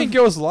you You're ruining have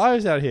girls'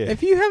 lives out here.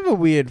 if you have a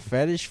weird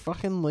fetish,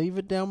 fucking leave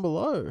it down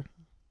below.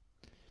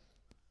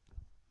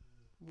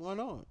 Why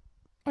not?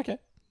 Okay.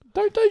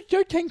 Don't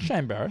kink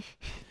shame, bro.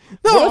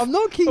 No, What if- I'm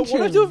not But kink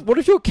shaming. what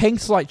if your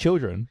kinks like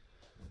children?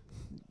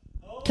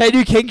 Can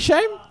you kink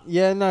shame?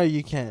 Yeah, no,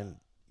 you can.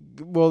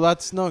 Well,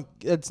 it's not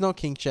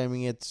kink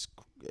shaming. It's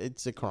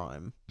a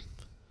crime.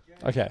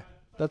 Okay.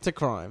 That's a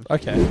crime.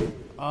 Okay.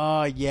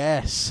 Oh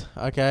yes.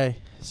 Okay.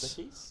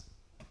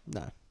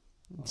 No,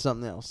 it's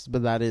something else,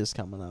 but that is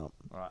coming up.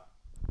 Right.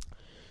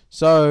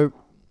 So,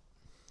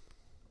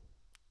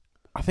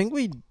 I think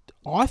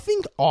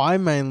I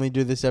mainly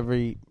do this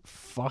every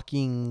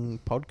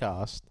fucking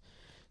podcast.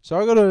 So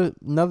I got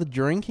another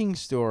drinking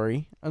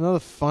story, another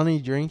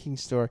funny drinking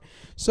story.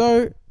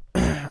 So,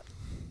 I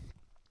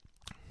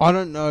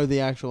don't know the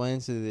actual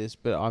answer to this,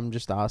 but I'm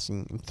just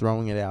asking, I'm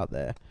throwing it out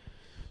there.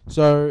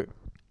 So,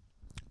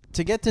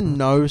 to get to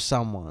know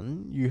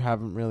someone you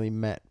haven't really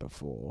met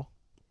before,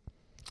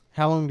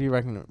 how long do you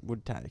reckon it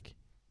would take?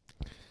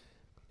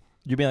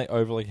 You mean like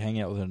over like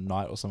hanging out with them at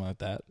night or something like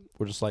that?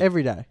 Or just like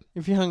Every day.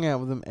 If you hung out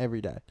with them every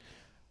day.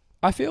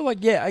 I feel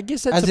like I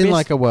guess that's As the in best,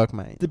 like a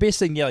workmate. the best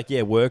thing,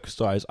 work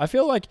styles. I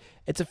feel like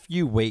it's a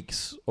few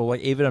weeks or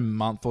like even a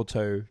month or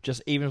two,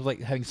 just even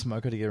like having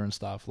smoker together and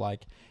stuff.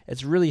 Like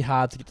it's really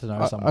hard to get to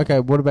know someone. Okay,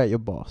 what about your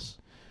boss?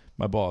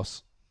 My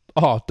boss.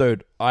 Oh,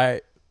 dude,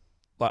 I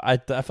feel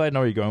like I know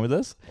where you're going with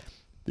this.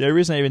 The only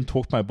reason I even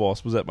talked to my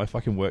boss was at my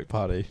fucking work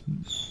party.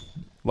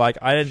 Like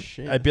I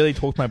barely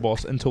talked to my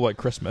boss until like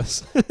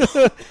Christmas.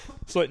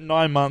 It's like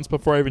 9 months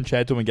before I even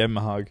chatted to him and gave him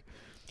a hug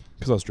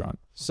because I was drunk.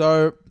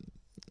 So,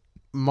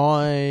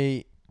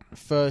 my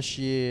first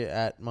year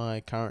at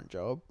my current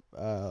job,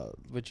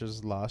 which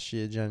was last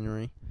year,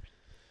 January,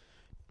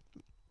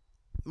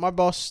 my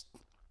boss,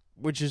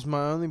 which is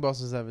my only boss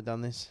that's ever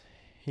done this,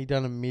 he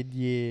done a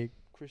mid-year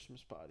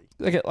Christmas party.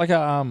 Like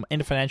a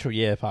end of financial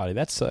year party.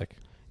 That's sick.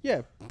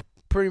 Yeah,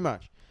 pretty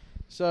much.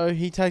 So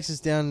he takes us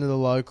down to the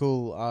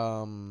local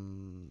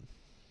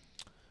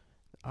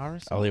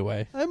RSL.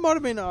 Alleyway. It might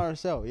have been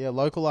RSL. Yeah,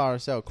 local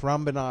RSL.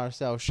 Currumbin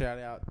RSL. Shout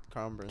out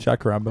Currumbin.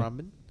 Chuck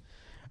Rumba.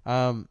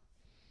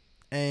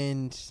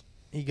 And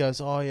he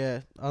goes, oh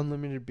yeah,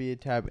 unlimited beer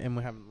tab, and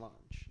we're having lunch.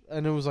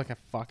 And it was like a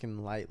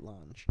fucking late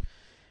lunch.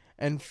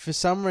 And for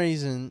some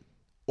reason,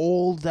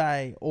 all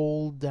day,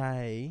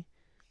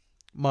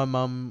 my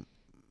mum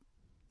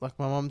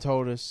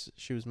told us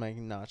she was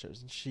making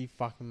nachos, and she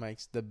fucking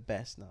makes the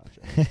best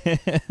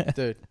nachos.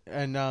 Dude.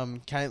 And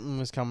Caitlin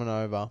was coming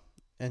over,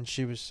 and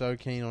she was so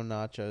keen on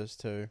nachos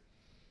too.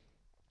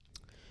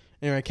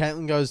 Anyway,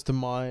 Caitlin goes to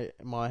my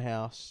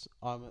house.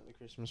 I'm at the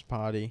Christmas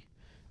party,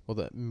 or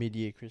the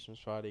mid-year Christmas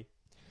party.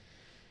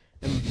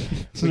 And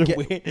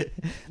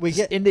we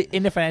get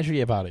in the financial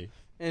year party.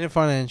 in a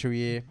financial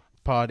year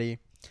party,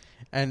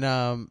 and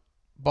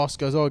boss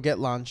goes, "Oh, get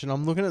lunch," and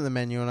I'm looking at the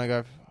menu, and I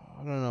go,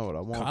 "I don't know what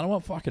I want." Kind of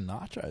want fucking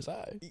nachos,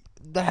 eh?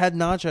 They had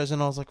nachos,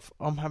 and I was like,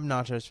 "I'm having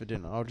nachos for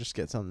dinner. I'll just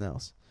get something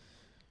else."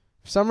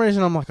 For some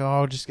reason, I'm like, "Oh,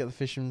 I'll just get the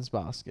fisherman's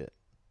basket,"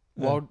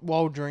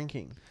 while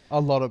drinking a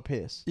lot of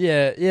piss.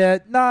 Yeah.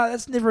 Nah,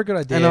 that's never a good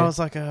idea. And I was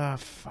like,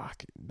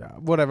 fuck it. Nah,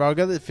 whatever, I'll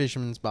get the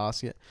fisherman's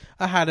basket.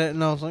 I had it,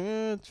 and I was like,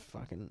 it's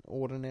fucking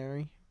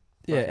ordinary.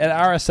 yeah, at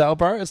RSL,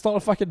 bro, it's not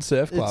a fucking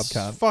surf club, It's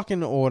cunt.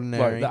 fucking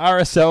ordinary. Like, the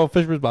RSL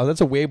fisherman's basket,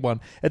 that's a weird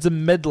one. It's a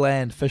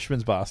Midland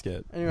fisherman's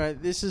basket. Anyway,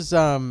 this is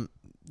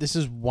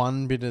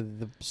one bit of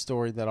the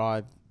story that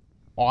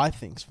I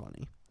think's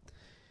funny.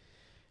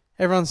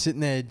 Everyone's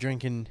sitting there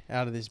drinking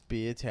out of this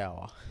beer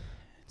tower.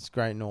 It's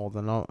Great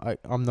Northern.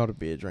 I'm not a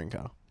beer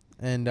drinker.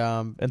 And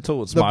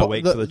Until it's my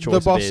week for the choice the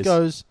of boss beers.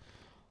 goes,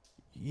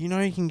 you know,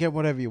 you can get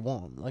whatever you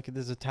want. Like,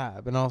 there's a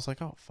tab. And I was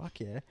like, oh, fuck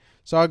yeah.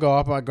 So I go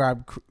up, I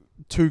grab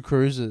 2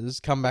 cruisers,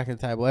 come back at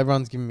the table.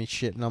 Everyone's giving me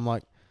shit. And I'm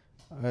like,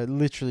 I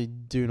literally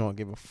do not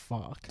give a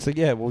fuck. So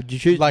yeah, well, you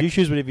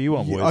choose whatever you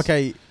want, boys.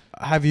 Okay,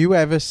 have you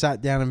ever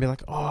sat down and be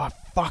like, oh,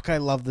 fuck, I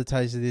love the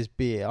taste of this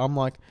beer? I'm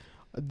like,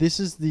 this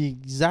is the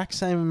exact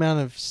same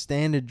amount of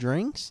standard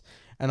drinks,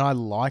 and I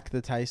like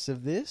the taste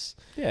of this.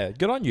 Yeah,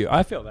 good on you.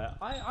 I feel that.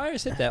 I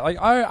accept that. Like,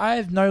 I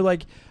have no,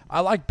 like,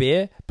 I like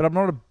beer, but I'm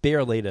not a beer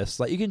elitist.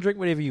 Like, you can drink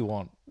whatever you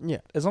want. Yeah.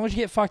 As long as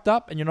you get fucked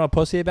up and you're not a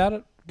pussy about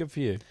it, good for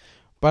you.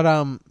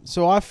 But,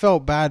 so I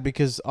felt bad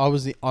because I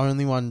was the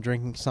only one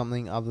drinking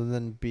something other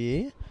than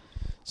beer.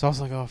 So I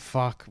was like, oh,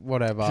 fuck,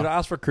 whatever. Should I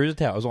ask for a cruiser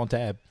tower? It was on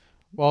tab.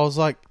 Well, I was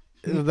like,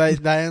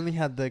 they only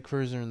had the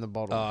cruiser in the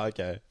bottle. Oh,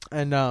 okay.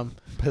 And,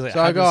 Like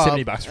so I go up,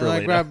 $170 for and a I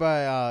liter. grab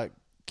a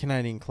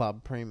Canadian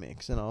Club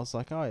premix, and I was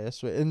like, oh, yeah,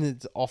 sweet. And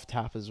it's off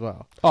tap as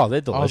well. Oh,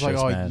 they're delicious, I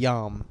was like, oh, man.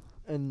 yum.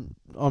 And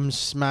I'm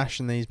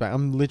smashing these back.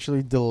 I'm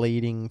literally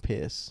deleting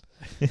piss.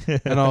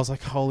 And I was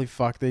like, holy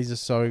fuck, these are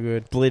so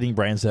good. Bleeding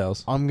brain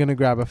cells. I'm going to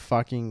grab a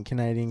fucking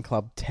Canadian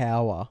Club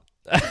tower.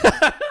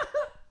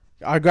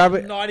 I grab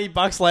it.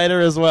 $90 later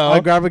as well. I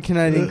grab a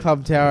Canadian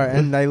Club tower,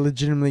 and they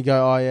legitimately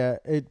go, "Oh yeah,"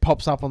 it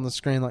pops up on the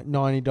screen like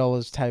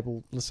 $90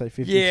 table, let's say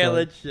 50. yeah,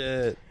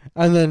 legit.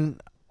 And then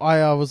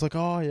I was like,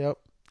 "Oh yep,"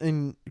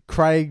 and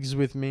Craig's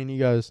with me, and he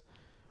goes,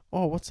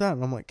 "Oh, what's that?"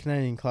 And I'm like,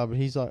 "Canadian Club,"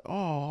 and he's like, "Oh,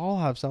 I'll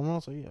have some." And I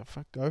was like, "Yeah,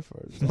 fuck, go for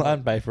it."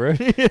 I'd pay for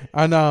it.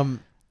 And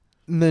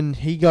then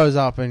he goes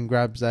up and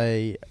grabs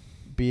a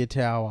beer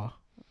tower,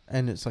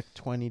 and it's like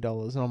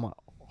 $20, and I'm like,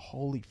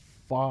 "Holy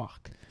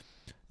fuck!"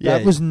 Yeah.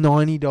 That was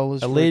 $90 A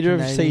for liter of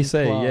Canadian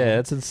CC, Club. yeah,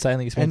 it's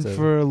insanely expensive. And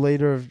for a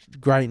liter of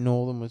Great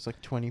Northern was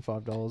like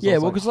 $25. yeah, I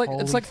was well,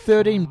 because it's "Holy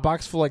like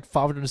 $13 for like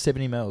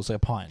 570 mils, like a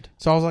pint.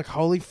 So I was like,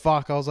 holy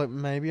fuck. I was like,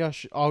 maybe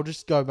I'll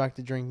just go back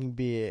to drinking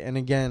beer. And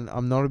again,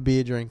 I'm not a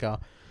beer drinker.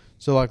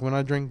 So like when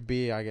I drink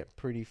beer, I get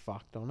pretty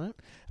fucked on it.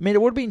 I mean,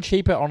 it would have been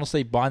cheaper,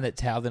 honestly, buying that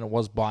tower than it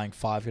was buying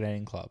 5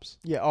 Canadian Clubs.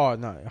 Yeah. Oh,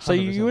 no. 100%. So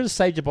you would have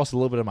saved your boss a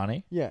little bit of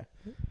money. Yeah.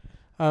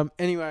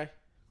 Anyway.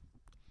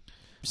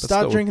 still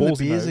Start a drinking the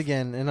ballsy beers move.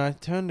 again. And I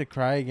turned to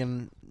Craig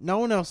and no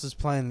one else is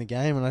playing the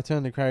game. And I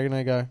turned to Craig and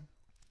I go,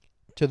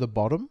 to the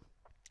bottom.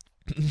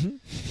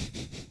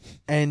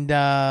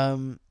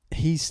 And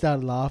he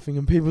started laughing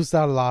and people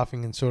started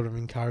laughing and sort of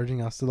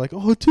encouraging us to like,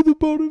 oh, to the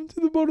bottom, to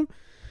the bottom.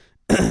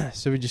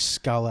 So we just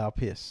scull our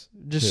piss.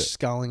 Just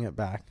sculling it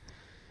back.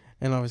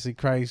 And obviously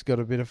Craig's got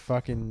a bit of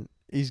fucking...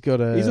 He's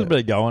got a bit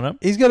of go on him.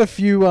 He's got a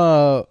few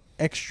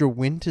extra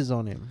winters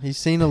on him. He's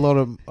seen a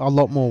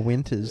lot more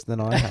winters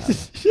than I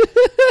have.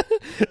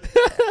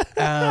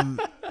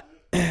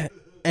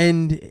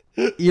 And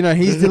you know,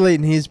 he's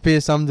deleting his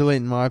piss, I'm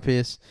deleting my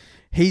piss.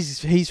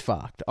 He's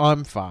fucked.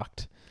 I'm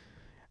fucked.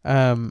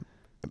 Your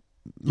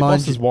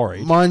boss is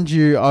worried. Mind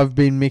you, I've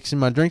been mixing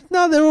my drinks.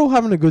 No, they're all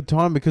having a good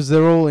time because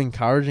they're all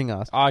encouraging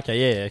us. Oh,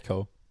 okay, yeah,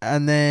 cool.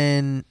 And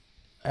then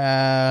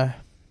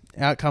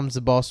out comes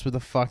the boss with a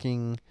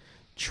fucking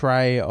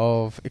tray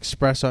of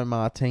espresso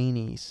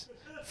martinis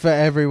for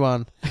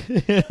everyone.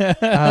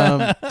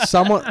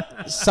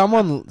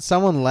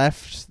 Someone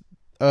left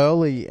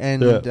early,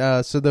 and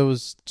so there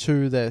was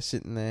 2 there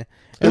sitting there.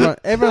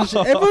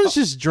 Everyone's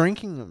just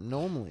drinking them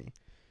normally.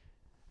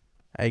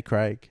 Hey,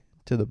 Craig,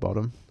 to the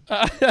bottom.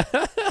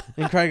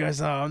 And Craig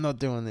goes, "Oh, I'm not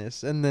doing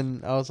this." And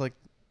then I was like,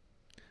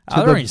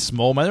 They're only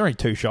small, man. They're only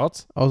 2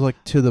 shots. I was like,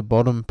 "To the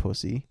bottom,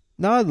 pussy."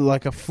 No,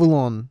 like a full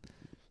on.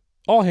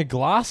 Oh, a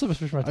glass of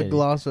espresso martini. A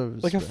glass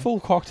of like a full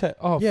cocktail.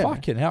 Oh, Yeah.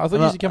 fucking hell! I thought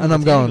And you used to come and in a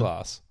I'm martini going-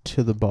 glass.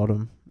 to the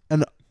bottom.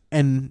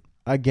 And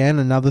again,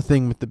 another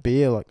thing with the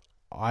beer, like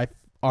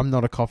I'm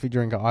not a coffee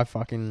drinker. I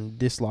fucking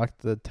dislike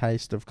the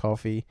taste of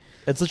coffee.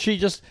 It's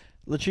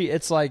literally,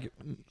 it's like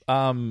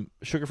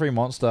sugar-free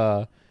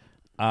Monster,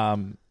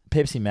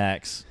 Pepsi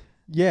Max,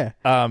 Yeah,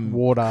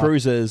 water.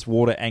 Cruisers,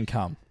 water, and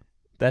cum.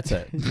 That's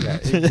it. Yeah,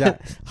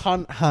 exactly.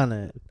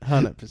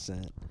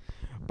 100%.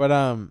 But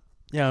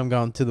yeah, I'm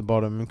going to the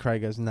bottom, and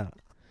Craig goes, "Nah."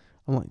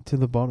 I'm like, "To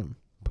the bottom,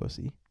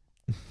 pussy."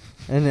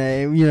 And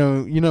you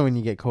know when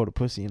you get called a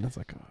pussy, and it's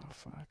like, oh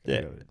fuck.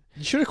 Yeah.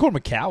 You should have called him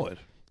a coward.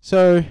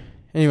 So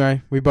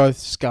anyway, we both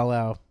scull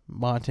our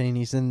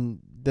martinis, and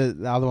the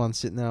other one's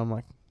sitting there. I'm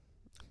like,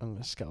 I'm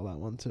gonna scull that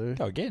one too.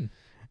 Go again.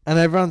 And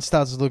everyone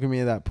starts to look at me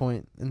at that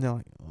point, and they're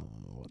like, "Oh,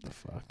 what the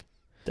fuck?"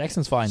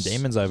 Jackson's fighting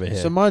demons over here.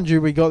 So mind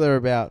you, we got there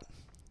about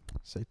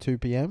say 2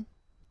 p.m.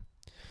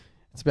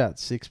 It's about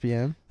 6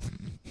 p.m.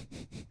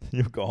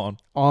 You're gone.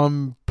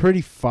 I'm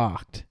pretty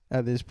fucked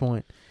at this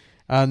point.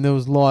 There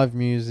was live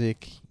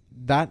music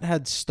that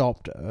had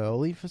stopped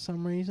early for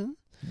some reason.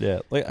 Yeah,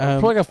 like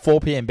probably like a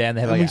 4 p.m. band.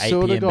 They have like And an we 8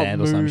 sort of p.m. got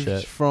band or some moved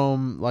shit.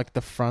 from like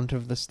the front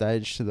of the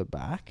stage to the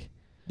back.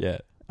 Yeah.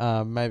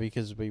 Maybe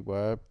because we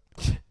were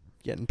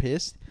getting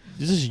pissed.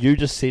 This is you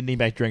just sending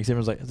back drinks.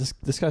 Everyone's like,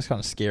 this guy's kind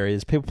of scary.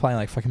 There's people playing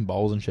like fucking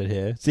bowls and shit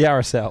here. It's the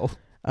RSL.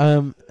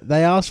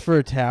 They asked for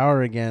a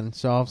tower again,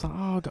 so I was like,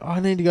 "Oh, I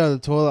need to go to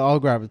the toilet. I'll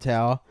grab a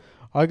tower."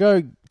 I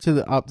go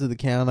up to the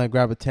counter,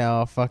 grab a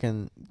towel,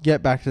 fucking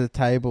get back to the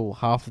table.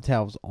 Half the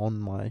towel's on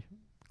my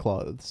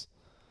clothes.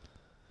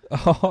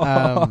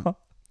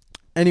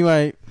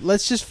 Anyway,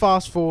 let's just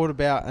fast forward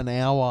about an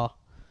hour.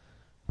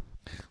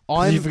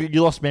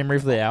 You lost memory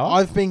for the hour?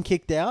 I've been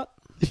kicked out.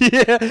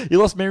 Yeah, you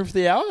lost memory for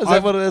the hour? Is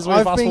that what it is when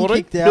I've fast been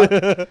forwarding? kicked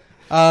out.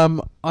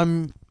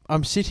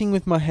 I'm sitting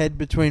with my head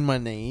between my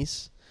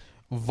knees,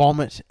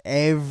 vomit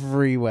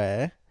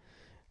everywhere.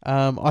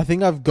 I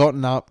think I've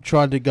gotten up,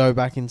 tried to go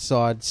back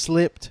inside,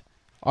 slipped.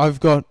 I've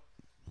got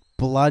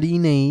bloody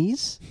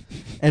knees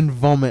and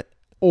vomit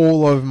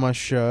all over my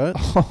shirt,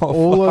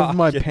 all over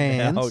my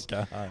pants.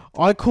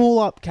 I call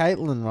up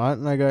Caitlin, right,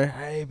 and I go,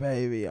 "Hey,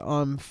 baby,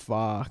 I'm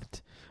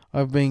fucked.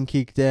 I've been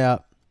kicked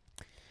out."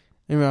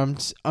 Anyway,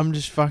 I'm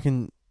just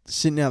fucking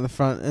sitting out the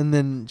front, and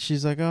then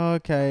she's like, "Oh,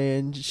 okay,"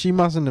 and she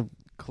mustn't have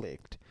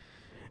clicked.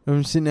 And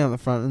I'm sitting out the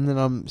front, and then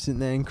I'm sitting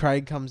there, and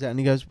Craig comes out, and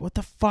he goes, "What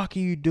the fuck are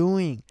you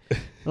doing?" And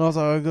I was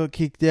like, "I got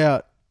kicked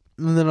out."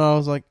 And then I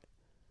was like,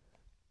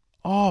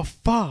 "Oh,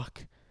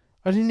 fuck.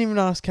 I didn't even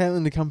ask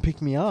Caitlin to come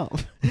pick me up.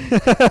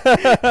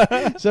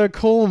 So I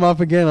call him up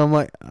again. I'm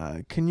like,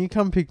 can you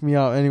come pick me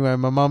up? Anyway,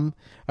 my mum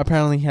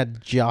apparently had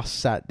just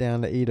sat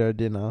down to eat her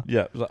dinner.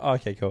 Yeah. I was like, oh,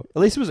 okay, cool.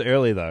 At least it was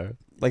early though,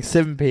 like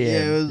 7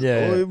 p.m.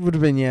 It would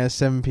have been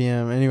 7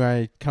 p.m.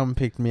 Anyway, come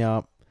pick me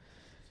up.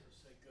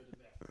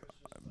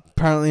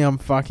 Apparently, I'm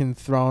fucking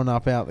throwing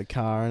up out the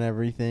car and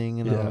everything,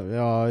 and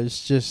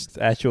it's just It's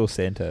actual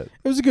Santa.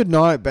 it was a good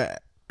night,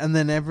 and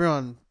then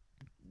everyone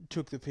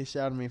took the piss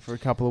out of me for a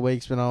couple of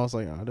weeks, but I was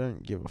like, I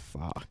don't give a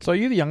fuck. So are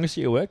you the youngest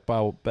at your work by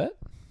a bit?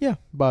 Yeah,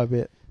 by a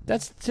bit. I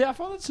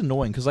find that's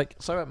annoying because, like,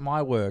 so at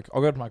my work,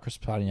 I'll go to my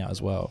Christmas party now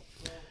as well.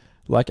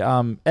 Like,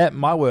 at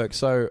my work,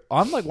 so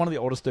I'm like one of the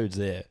oldest dudes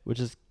there, which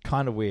is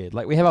kind of weird.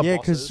 Like, we have our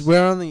because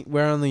bosses.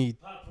 we're only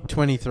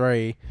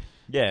 23.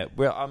 Yeah,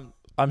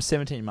 I'm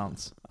 17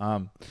 months.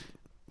 So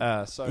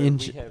we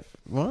have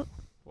What?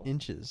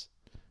 Inches.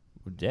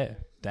 yeah,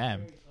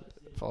 damn,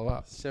 follow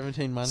up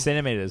 17 months.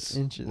 centimeters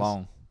Inches.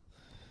 long.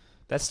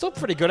 That's still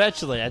pretty good,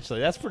 actually.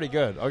 That's pretty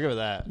good. I'll give it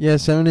that. Yeah,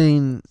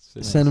 17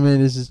 Centimeters.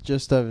 centimeters is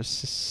just over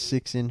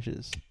 6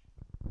 inches.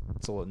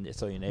 That's all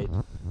you need.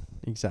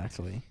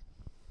 Exactly.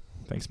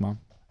 Thanks, Mum.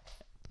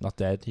 Not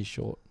Dad. He's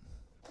short.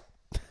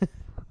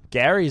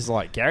 Gary's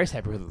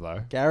happy with it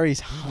though. Gary's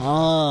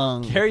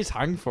hung. Gary's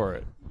hung for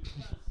it.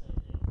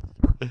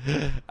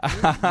 Yeah,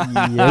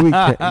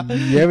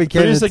 we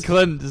can. Producer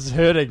Clint is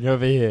hurting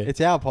over here.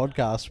 It's our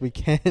podcast. We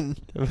can.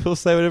 We'll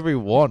say whatever we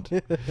want.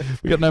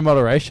 We got no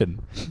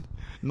moderation.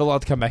 Not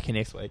allowed to come back here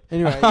next week.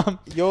 Anyway,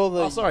 you're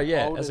the let's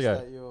oldest go.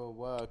 at your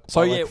work.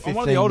 So by yeah, like I'm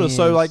one of the 15 oldest.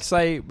 So years. like,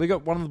 say we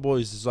got one of the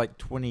boys is like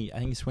 20. I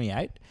think he's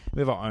 28. We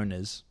have our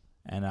owners,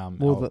 and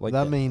well, like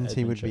that the means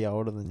he would adventure. be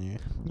older than you.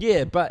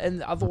 Yeah, but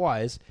and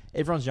otherwise,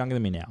 everyone's younger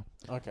than me now.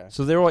 Okay.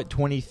 So they're like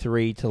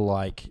 23 to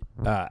like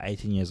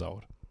 18 years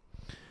old.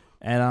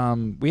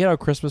 And we had our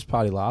Christmas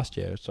party last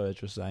year, so it's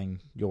just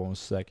saying your one was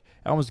sick.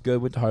 That one was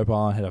good. Went to Hope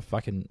Island, had a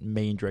fucking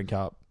mean drink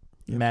up,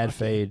 mad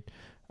feed.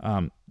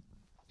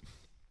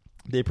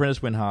 The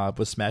Apprentice went hard,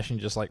 was smashing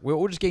just like, we're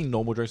all just getting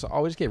normal drinks. Like,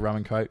 oh, we'll just get rum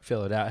and coke,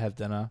 fill it out, have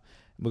dinner.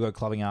 We'll go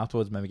clubbing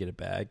afterwards, maybe get a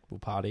bag, we'll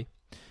party.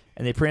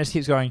 And the Apprentice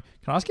keeps going,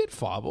 can I just get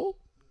Fireball?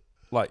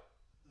 Like,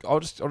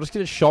 I'll just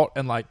get a shot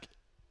and like,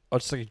 I'll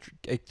just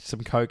like some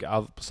coke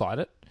out beside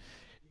it.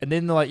 And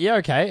then they're like, yeah,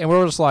 okay. And we're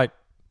all just like,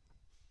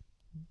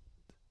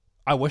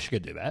 I wish I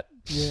could do that.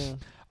 Yeah.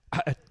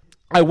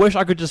 I wish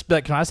I could just be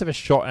like, can I just have a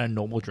shot and a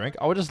normal drink?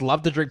 I would just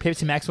love to drink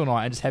Pepsi Max all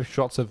night and just have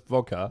shots of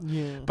vodka.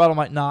 Yeah. But I'm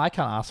like, nah, I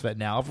can't ask for that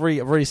now. I've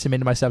already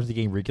cemented myself to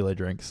getting regular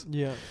drinks.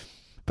 Yeah.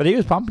 But he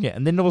was pumping it,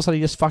 and then all of a sudden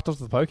he just fucked off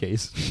to the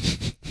pokies.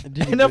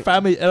 Did he In our win?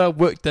 family, at our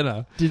work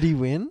dinner. Did he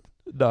win?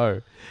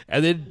 No.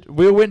 And then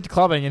we went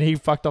clubbing, and he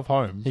fucked off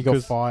home. He got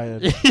 'Cause-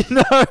 fired.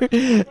 No.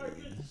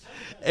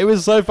 It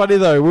was so funny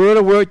though. We were at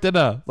a work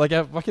dinner, like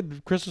a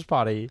fucking Christmas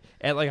party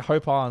at like a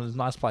Hope Island, it's a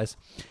nice place.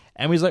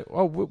 And we was like,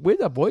 "Oh, where'd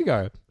that boy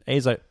go?" And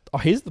he's like, "Oh,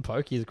 here's the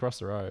pokies across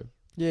the road."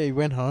 Yeah, he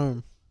went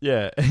home.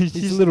 Yeah,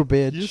 He's a little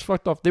bitch. You just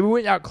fucked off. Then we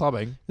went out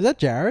clubbing. Is that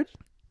Jared?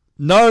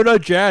 No,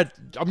 Jared.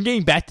 I'm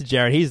getting back to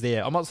Jared. He's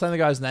there. I'm not saying the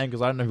guy's name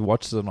because I don't know if he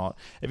watches it or not.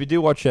 If you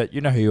do watch it,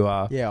 you know who you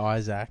are. Yeah,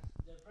 Isaac.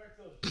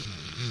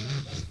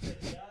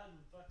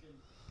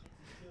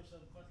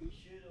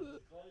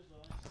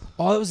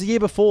 Oh, that was the year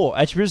before.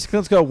 Actually, Producer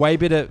Clint's got a way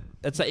better.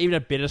 It's even a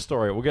better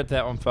story. We'll get to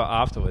that one for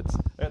afterwards.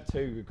 I got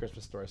two good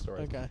Christmas stories.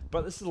 Okay.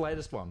 But this is the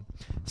latest one.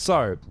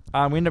 So, we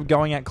ended up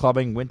going out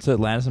clubbing, went to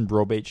Atlantis and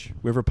Broad Beach,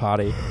 river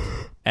party,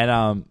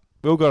 and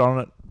we all got on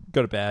it,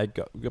 got a bag,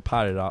 got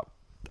partied up.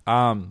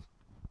 And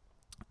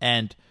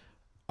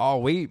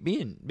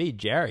me and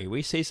Jerry,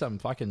 we see some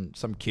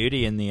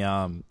cutie in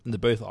the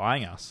booth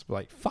eyeing us. We're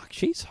like, fuck,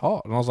 she's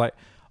hot. And I was like,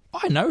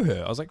 I know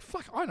her. I was like,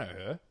 fuck, I know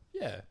her.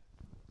 Yeah.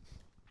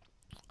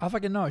 I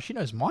fucking know. She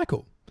knows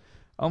Michael.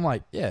 I'm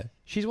like, yeah.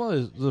 She's one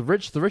of the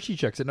richie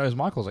chicks that knows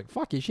Michael. I was like,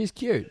 fuck yeah, she's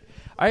cute.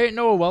 I didn't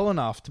know her well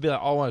enough to be like,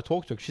 oh, I want to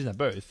talk to her because she's in a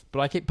booth. But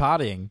I keep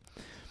partying.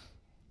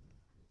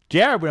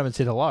 Jared went up and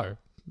said hello.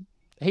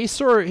 He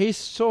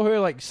saw her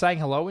like saying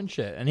hello and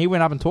shit, and he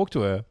went up and talked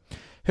to her.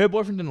 Her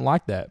boyfriend didn't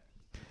like that.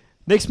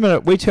 Next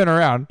minute, we turn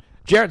around.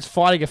 Jared's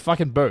fighting a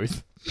fucking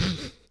booth.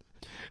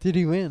 Did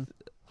he win?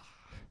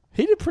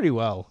 He did pretty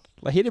well.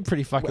 Like, he did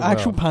pretty fucking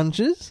Actual well.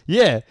 punches?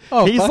 Yeah.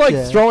 Oh, he's fuck like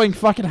yeah. throwing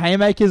fucking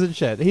haymakers and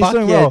shit. He's Fuck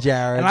doing yeah, well.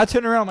 Jared. And I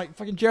turn around, I'm like,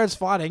 fucking Jared's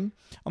fighting.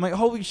 I'm like,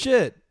 holy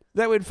shit.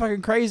 That went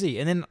fucking crazy.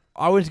 And then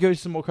I went to go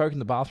some more coke in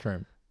the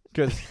bathroom.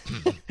 Because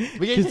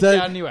we get kicked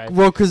out anyway.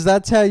 Well, because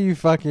that's how you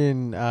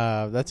fucking,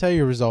 that's how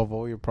you resolve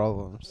all your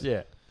problems.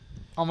 Yeah.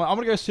 I'm like, I'm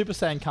going to go Super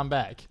Saiyan and come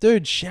back.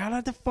 Dude, shout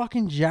out to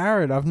fucking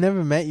Jared. I've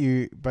never met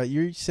you, but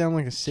you sound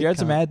like a sick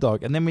Jared's a cunt. mad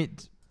dog. And then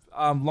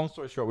long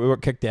story short, we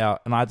got kicked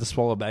out and I had to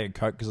swallow a bag of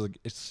coke because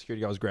the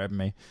security guy was grabbing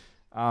me.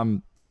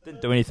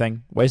 Didn't do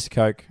anything. Wasted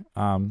coke.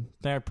 I think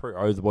I probably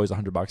owe the boys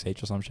 $100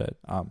 each or some shit.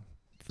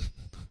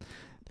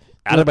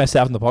 Outed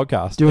myself in the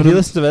podcast. Do If you you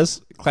listen to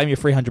this, claim your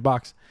free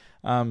 $100.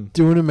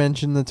 Do you want to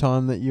mention the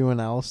time that you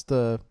and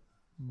Alistair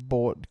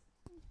bought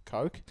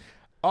coke?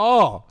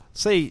 Oh,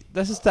 see,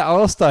 this is to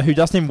Alistair who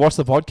doesn't even watch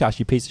the podcast,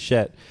 you piece of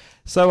shit.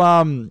 So,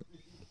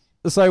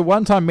 So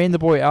one time, me and the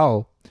boy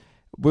Al,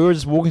 we were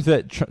just walking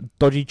through that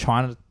dodgy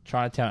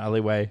Chinatown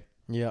alleyway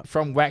Yeah.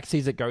 from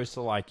Waxies that goes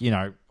to like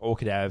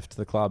Orchid Ave to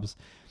the clubs,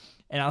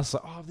 and I was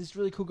like, oh, these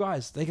really cool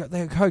guys. They got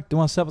coke. They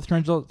want to sell a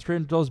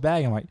 $300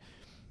 bag. I'm like,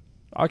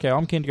 okay,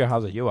 I'm keen to go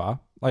harder. You are.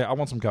 Like, I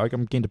want some coke.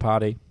 I'm keen to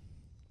party.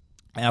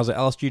 And I was like,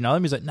 Alice, do you know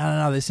them? He's like,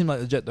 no. They seem like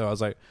legit though. I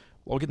was like,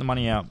 well, I'll get the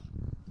money out.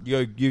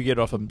 You get it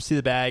off them. See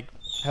the bag.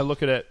 Have a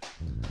look at it.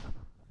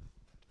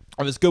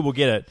 If it's good, we'll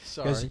get it.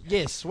 Sorry. He goes,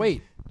 yeah,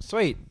 sweet.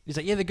 He's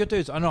like, yeah, they're good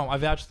dudes. I know. I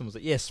vouched for them. I was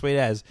like, yeah, sweet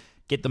as.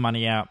 Get the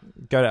money out.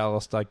 Go to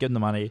Alistair. Give him the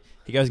money.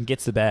 He goes and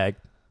gets the bag.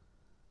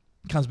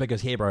 Comes back,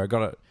 goes, here, bro. I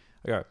got it.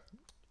 I go,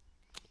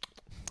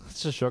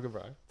 it's just sugar,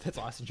 bro. That's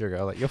icing sugar.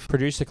 I'm like, you're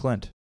producer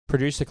Clint.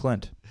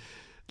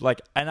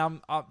 Like, and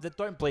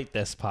don't bleep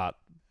this part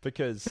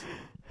because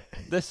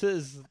this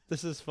is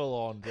full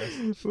on.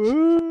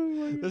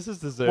 This is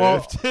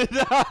deserved.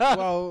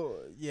 Well,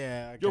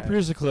 yeah. Okay. You're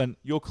producer Clint.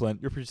 You're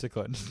producer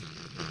Clint.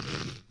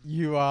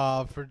 You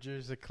are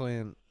producer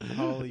Clint.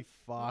 Holy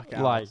fuck, Like-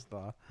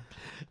 Alistair.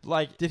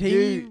 Like, Did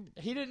he?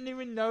 He didn't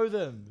even know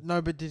them.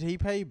 No, but did he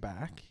pay you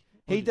back?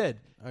 He did.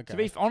 Okay. To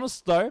be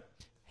honest, though,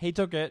 he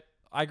took it.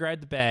 I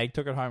grabbed the bag,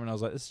 took it home, and I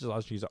was like, "This is just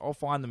ice cream." He's like, "I'll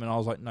find them," and I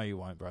was like, "No, you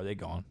won't, bro. They're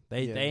gone.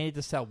 They need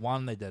to sell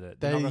one. They did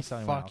it. They're not They gonna sell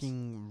anyone else."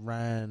 fucking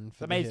ran.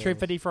 For They made the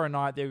 $350 for a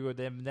night. They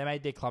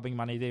made their clubbing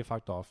money. They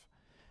fucked off,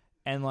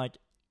 and like,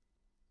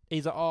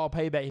 he's like, "Oh, I'll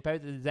pay you back." He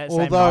paid that hills.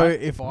 same Although,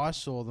 night. if I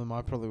saw them,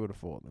 I probably would have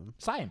fought them.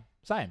 Same.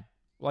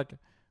 Like,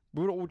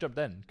 we would have all jumped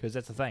in because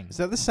that's the thing. Is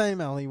that the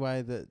same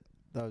alleyway that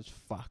those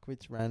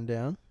fuckwits ran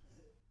down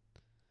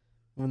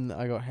when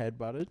I got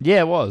headbutted?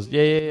 Yeah, it was.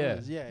 Yeah.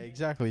 Yeah,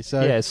 exactly.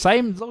 So Yeah,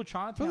 same little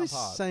Chinatown probably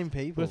part. same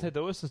people. With their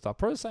doors and stuff.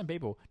 Probably the same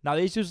people. No,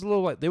 these just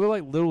they were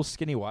like little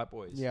skinny white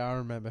boys. Yeah, I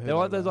remember. Who They're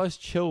like they those were. nice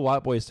chill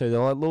white boys too. They're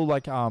like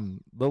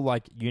little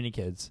uni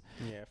kids.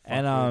 Yeah,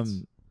 And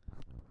fuckwits.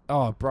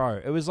 oh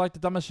bro, it was like the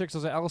dumbest shit. 'Cause I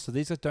was like, Alistair,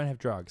 these guys don't have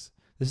drugs.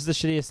 This is the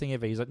shittiest thing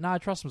ever. He's like, nah,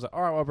 trust him. I was like,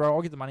 all right, well, bro,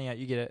 I'll get the money out.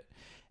 You get it.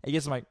 And he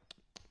gets I'm like,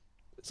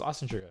 it's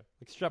ice and sugar.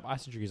 Like straight up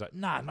ice and sugar. He's like,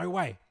 nah, no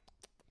way.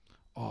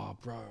 Oh,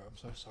 bro, I'm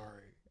so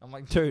sorry. I'm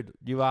like, dude,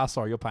 you are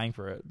sorry. You're paying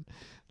for it.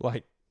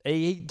 Like,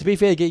 to be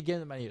fair, get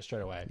the money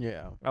straight away.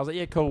 Yeah, I was like,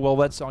 yeah, cool. Well,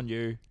 that's on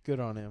you. good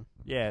on him.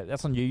 Yeah,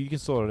 that's on you. You can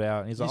sort it out.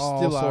 And he's You like, oh,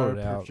 still I'll are sort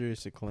a it out.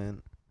 producer,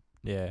 Clint.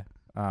 Yeah.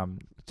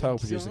 Total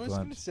It's producer almost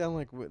gonna Clint. sound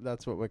like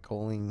that's what we're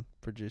calling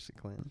producer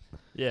Clint.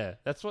 Yeah,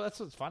 that's what's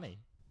funny.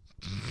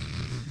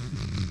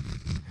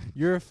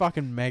 You're a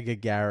fucking mega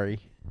Gary.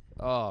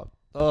 Oh,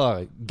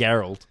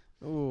 Gerald.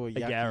 Oh,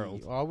 yucky.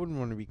 Gerald. I wouldn't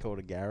want to be called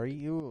a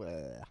Gary. Ooh,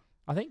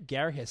 I think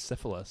Gary has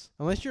syphilis.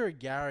 unless you're a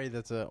Gary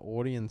that's an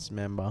audience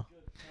member.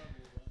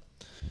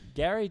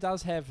 Gary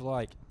does have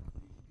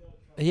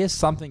he has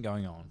something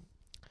going on.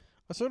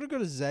 I sort of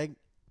got a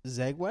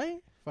segue,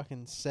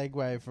 fucking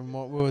segue from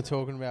what we were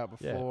talking about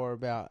Yeah. before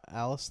about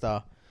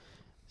Alistair.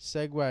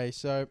 Segue.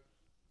 So,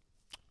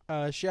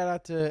 shout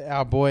out to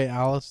our boy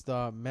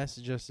Alistair.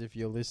 Message us if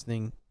you're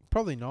listening.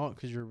 Probably not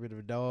because you're a bit of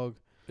a dog.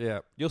 Yeah,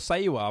 you'll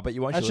say you are, but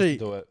you won't Actually-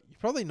 listen to it.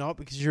 Probably not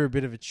because you're a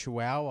bit of a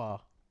Chihuahua.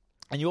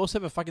 And you also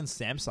have a fucking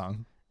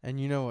Samsung. And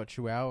you know what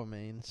Chihuahua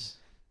means.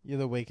 You're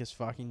the weakest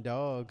fucking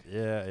dog.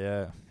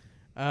 Yeah.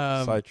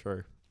 So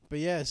True. but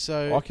yeah,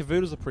 so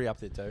Cavoodles are pretty up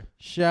there too.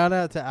 shout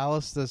out to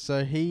Alistair.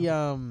 So he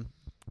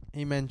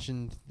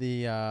mentioned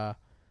the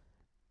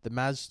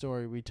Maz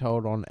story we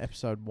told on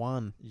episode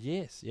 1.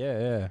 Yes.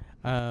 Yeah.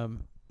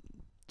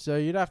 So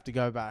you'd have to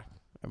go back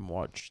and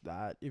watch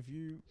that if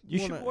you. You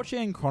should watch it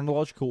in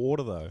chronological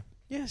order though.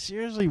 Yeah,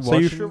 seriously. So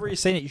you should have already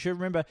seen it. You should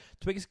remember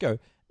 2 weeks ago.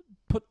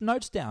 Put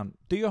notes down.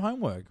 Do your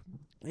homework.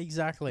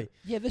 Exactly.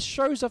 Yeah, this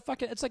show's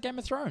it's like Game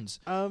of Thrones.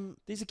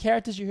 These are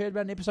characters you heard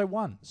about in episode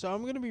 1. So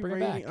I'm gonna be Bring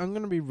it reading. back. I'm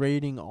gonna be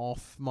reading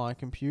off my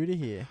computer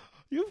here.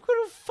 You've got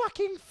a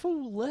fucking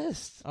full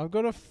list. I've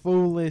got a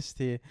full list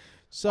here.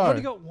 So I've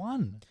only got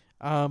one.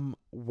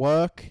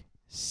 work,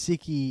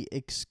 sicky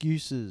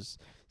excuses.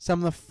 Some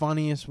of the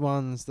funniest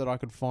ones that I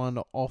could find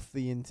off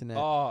the internet.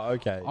 Oh,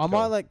 okay. I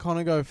might let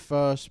Connor go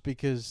first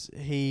because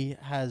he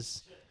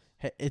has.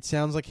 It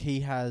sounds like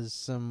he has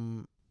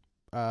some.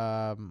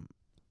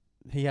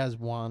 He has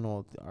one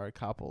or a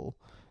couple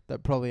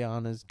that probably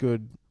aren't as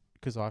good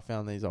because I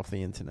found these off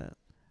the internet.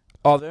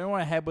 Oh, the only one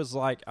I had was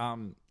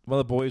one of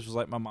the boys was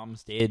like, my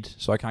mum's dead,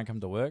 so I can't come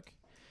to work.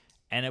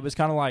 And it was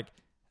kind of like,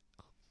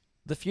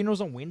 the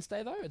funeral's on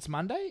Wednesday though, it's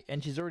Monday,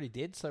 and she's already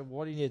dead, so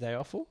what do you need a day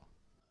off for?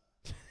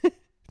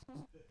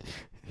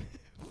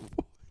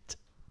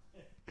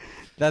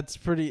 That's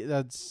pretty.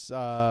 That's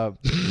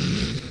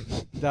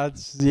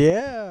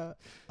yeah.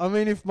 I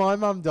mean, if my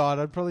mum died,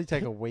 I'd probably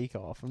take a week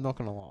off. I'm not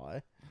gonna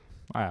lie.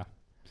 Oh, yeah.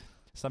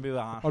 Some people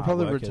aren't I'd hard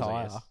probably workers,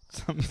 retire.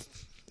 I guess.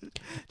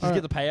 Just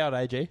Alright. get the payout,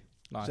 AG.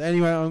 Nice. So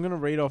anyway, I'm gonna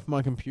read off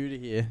my computer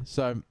here.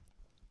 So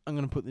I'm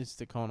gonna put this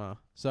to Connor.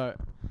 So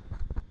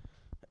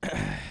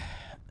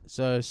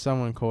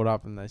someone called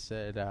up and they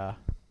said,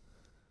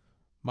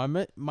 my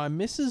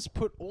missus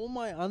put all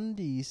my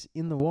undies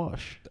in the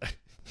wash.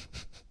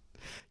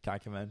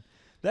 Can't come in.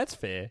 That's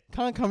fair.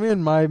 Can't come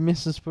in. My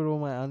missus put all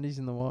my undies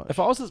in the wash. If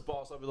I was his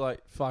boss, I'd be like,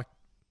 fuck.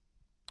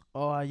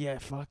 Oh, yeah,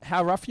 fuck.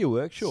 How rough are your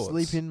work shorts?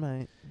 Sleep in,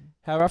 mate.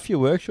 How rough are your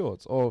work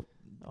shorts? Or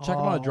chuck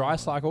them on a dry Oh,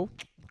 cycle.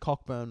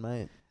 Cockburn,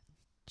 mate.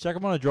 Chuck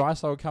them on a dry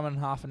cycle, come in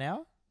half an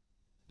hour.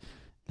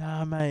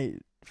 Nah, mate.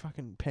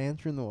 Fucking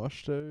pants are in the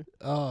wash, too.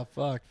 Oh,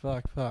 fuck.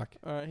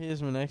 Alright,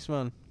 here's my next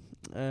one.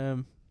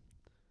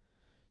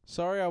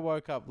 Sorry I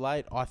woke up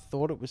late. I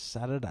thought it was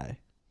Saturday.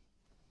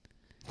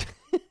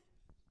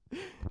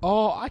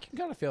 Oh, I can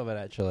kind of feel that,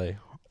 actually.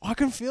 I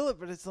can feel it,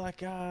 but it's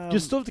like... You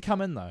still have to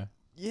come in, though.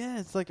 yeah,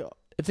 it's like...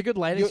 It's a good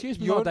late You're- excuse,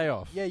 but you got a you're- day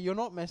off. Yeah, you're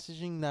not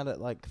messaging that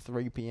at like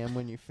 3 p.m.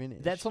 when you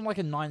finish. That's on like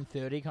a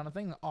 9:30 kind of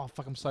thing. Oh,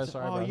 fuck, I'm so It's-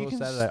 sorry, oh, bro. you It can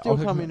was Saturday. still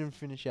Oh, come in and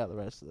finish out the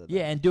rest of the day.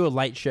 Yeah, and do a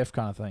late shift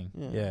kind of thing.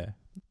 Yeah.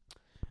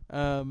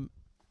 Yeah.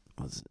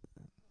 What's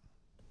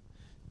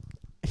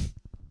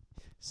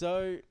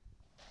so,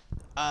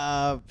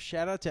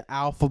 shout out to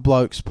Alpha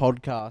Blokes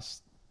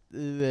podcast.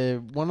 They're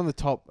one of the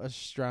top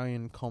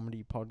Australian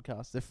comedy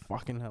podcasts. They're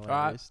fucking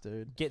hilarious,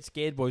 dude. Get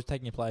scared, boys,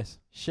 taking your place.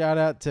 Shout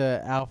out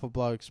to Alpha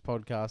Blokes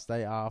podcast.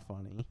 They are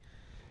funny.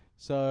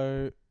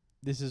 So,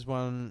 this is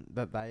one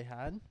that they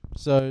had.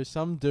 So,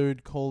 some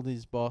dude called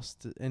his boss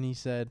and he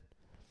said,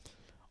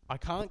 I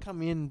can't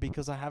come in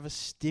because I have a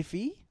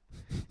stiffy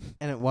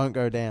and it won't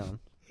go down.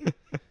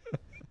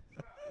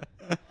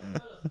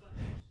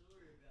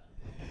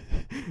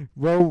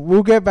 Well,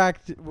 we'll get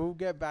back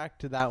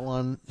to that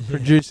one.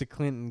 Producer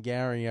Clinton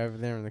Gary over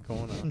there in the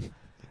corner.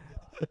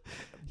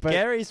 But-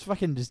 Gary's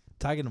fucking just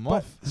tagging them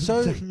but off.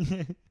 so-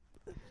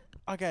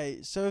 Okay,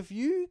 so if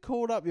you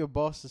called up your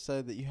boss to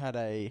say that you had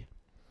a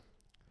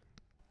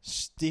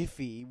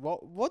stiffy,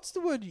 what's the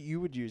word you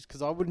would use?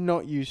 Because I would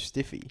not use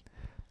stiffy.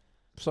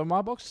 So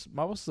my boss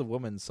is a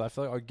woman, so I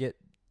feel like I'd get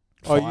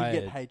Oh, fired.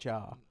 you get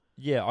HR.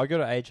 Yeah, I go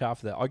to HR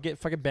for that. I get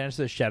fucking banished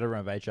to the shadow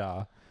room of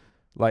HR.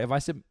 Like, if I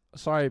said,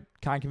 sorry,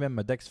 can't come in,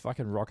 my dick's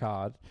fucking rock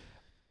hard,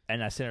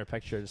 and I sent her a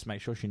picture just to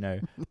make sure she knew,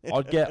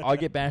 I'd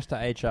get banished to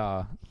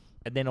HR,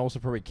 and then also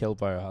probably killed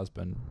by her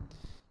husband.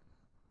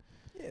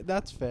 Yeah,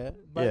 that's fair.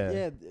 But Yeah.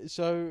 yeah,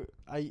 so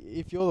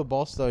if you're the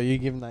boss, though, you're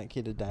giving that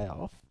kid a day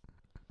off.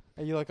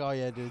 Are you like, oh,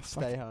 yeah, dude,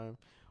 stay home?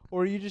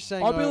 Or are you just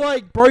saying... I'd be oh,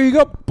 like, bro, you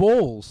got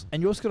balls,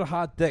 and you also got a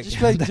hard dick. just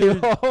be like, Day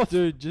off.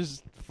 dude,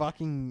 just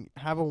fucking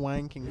have a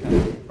wank and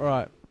come.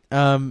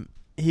 Alright,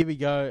 here we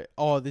go.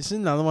 Oh, this is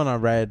another one I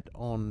read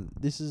on...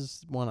 This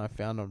is one I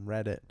found on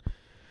Reddit.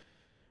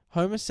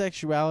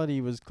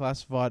 Homosexuality was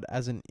classified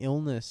as an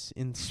illness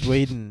in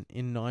Sweden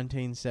in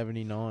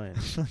 1979.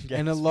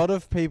 And a lot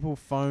of people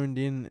phoned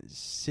in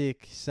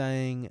sick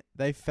saying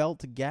they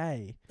felt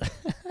gay.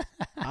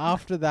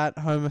 After that,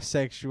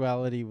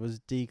 homosexuality was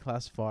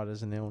declassified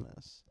as an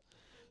illness.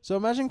 So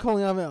imagine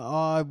calling up,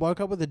 oh, I woke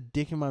up with a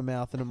dick in my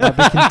mouth and it might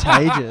be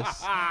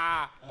contagious.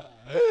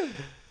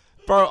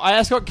 Bro, I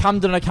just got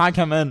cummed and I can't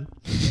come in.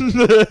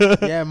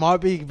 Yeah, it might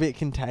be a bit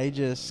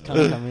contagious.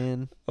 Can't come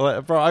in.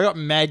 Like, bro, I got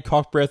mad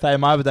cock breath. I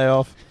might have a day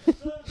off.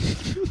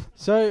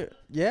 So,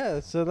 yeah,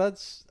 so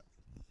that's...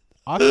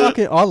 I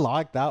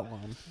like that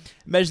one.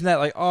 Imagine that,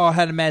 like, oh, I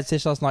had a mad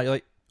session last night. You're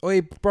like,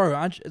 oh, bro,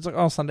 aren't you, it's like,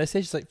 oh, Sunday session.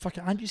 It's like, fuck,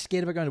 aren't you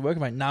scared about going to work?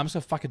 I'm like, nah, I'm just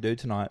going to fucking do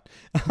tonight.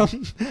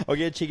 I'll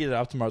get cheeky it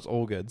up tomorrow. It's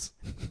all goods.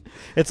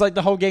 It's like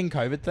the whole getting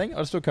COVID thing.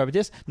 I'll just do a COVID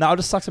test. No, I'll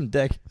just suck some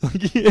dick.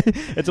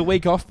 It's a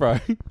week off, bro.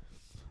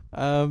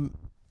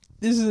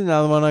 This is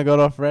another one I got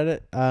off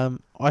Reddit.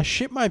 I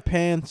shit my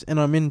pants and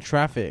I'm in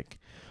traffic.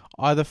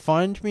 Either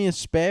find me a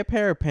spare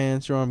pair of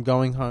pants or I'm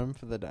going home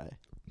for the day.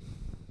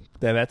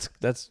 Yeah,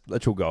 that's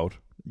literal gold.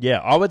 Yeah,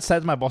 I would say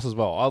to my boss as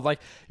well. I was like,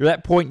 you're at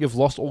that point, you've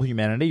lost all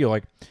humanity. You're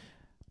like,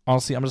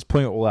 honestly, I'm just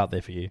putting it all out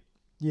there for you.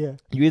 Yeah.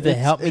 You either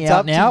help me it's out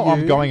up to now or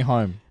I'm you. going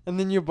home. And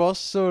then your boss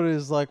sort of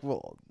is like,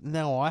 well,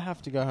 now I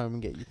have to go home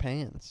and get your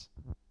pants.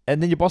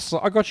 And then your boss is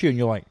like, I got you. And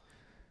you're like,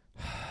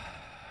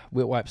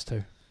 wet wipes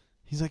too.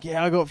 He's like,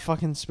 yeah, I got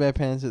fucking spare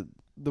pants at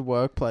the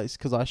workplace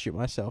because I shit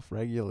myself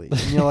regularly.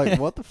 And you're like,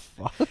 what the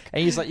fuck?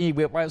 And he's like, yeah,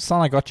 wet wipes, son,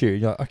 I got you.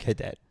 And you're like, okay,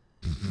 dad.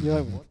 You're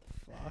like, what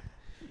the fuck?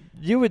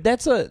 You would.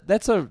 That's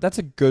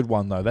a good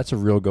one though. That's a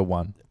real good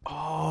one.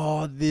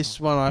 Oh, this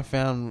one I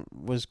found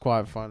was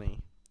quite funny.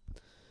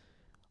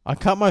 I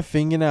cut my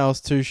fingernails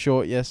too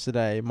short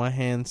yesterday. My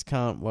hands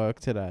can't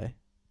work today.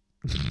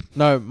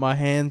 No, my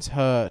hands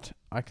hurt.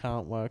 I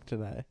can't work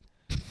today.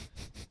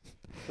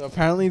 So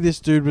apparently this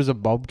dude was a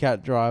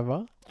Bobcat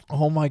driver.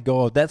 Oh my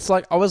god, that's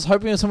like I was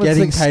hoping someone was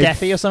Getting like paid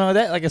Scaffy or something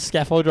like that, like a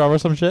scaffold driver or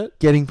some shit.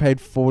 Getting paid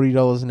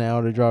 $40 an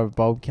hour to drive a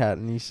Bobcat.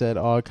 And he said,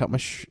 oh, I cut my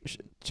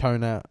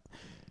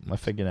My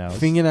fingernails.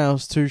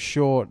 fingernails too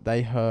short.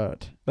 They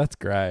hurt. That's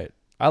great.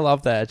 I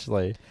love that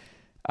actually.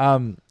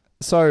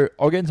 So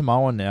I'll get into my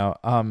one now.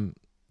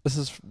 This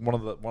is one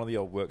of the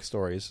old work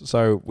stories.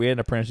 So we had an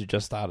apprentice who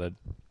just started,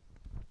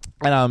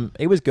 and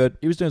he was good.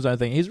 He was doing his own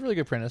thing. He's a really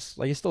good apprentice.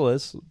 Like he still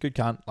is. Good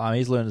cunt.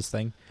 He's learned his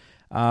thing.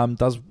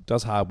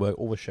 Does hard work,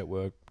 all the shit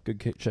work.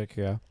 Good shit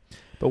guy.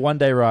 But one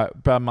day, right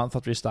about a month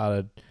after he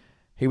started,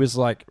 he was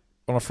like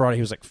on a Friday.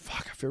 He was like,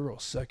 "Fuck, I feel real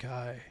sick."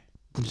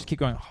 And just keep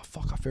going. Oh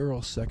fuck, I feel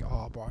real sick.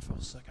 Oh bro, I feel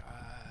sick.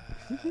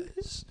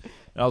 guys.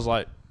 And I was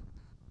like,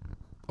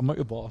 I'm not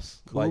your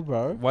boss. Cool, like,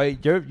 bro.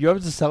 Wait, you're able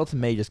to sell it to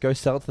me. Just go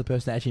sell it to the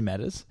person that actually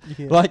matters.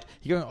 Yeah. Like,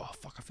 you're going, oh,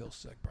 fuck, I feel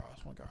sick, bro. I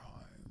just want to go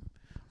home.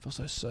 I feel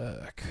so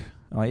sick.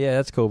 I'm like, yeah,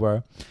 that's cool, bro.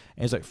 And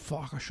he's like,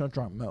 fuck, I should have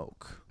drunk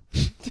milk.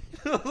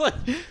 I'm like,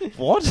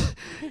 what?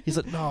 He's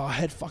like, no, I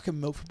had fucking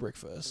milk for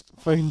breakfast.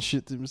 Fucking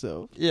shits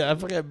himself. Yeah, I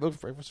fucking had milk for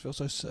breakfast. I feel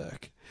so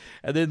sick.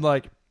 And then,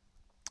 like,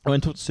 I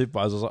went to the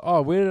supervisor. I was like,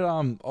 oh, where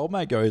did old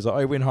mate go? He's like, oh,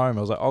 he went home.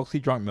 I was like, oh, he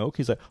drank milk.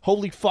 He's like,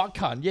 holy fuck,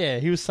 cunt. Yeah,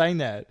 he was saying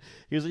that.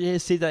 He was like, yeah, he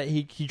said that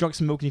he drank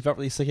some milk and he felt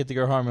really sick. He had to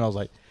go home. And I was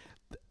like,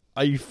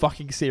 are you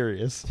fucking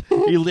serious?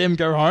 You let him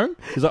go home?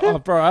 He's like, oh,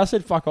 bro, I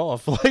said fuck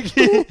off. Like,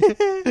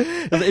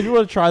 I was like, if you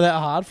want to try that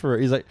hard for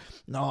it, he's like,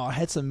 no, I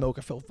had some milk.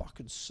 I felt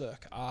fucking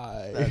sick.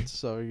 That's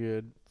so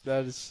good.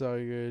 That is so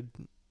good.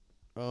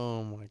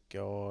 Oh my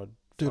god.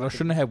 Dude, I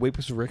shouldn't have had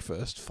wheat for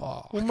breakfast.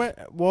 Fuck.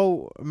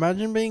 Well,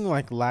 imagine being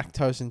like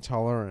lactose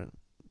intolerant.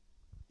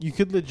 You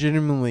could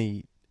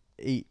legitimately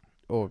eat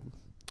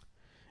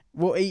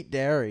eat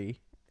dairy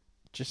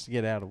just to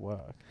get out of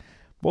work.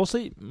 Well,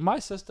 see, my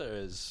sister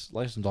is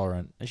lactose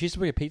intolerant, and she used to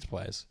work at pizza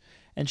place,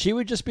 and she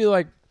would just be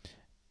like,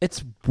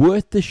 "It's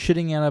worth the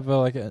shitting out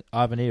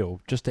of a needle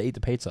just to eat the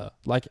pizza.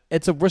 Like,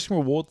 it's a risk and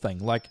reward thing.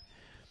 Like,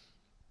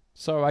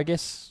 so I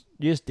guess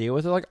you just deal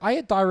with it. Like, I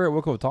get diarrhea at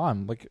work all the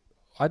time. Like,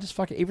 I just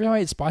fucking every time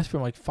I eat spicy food,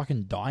 I'm like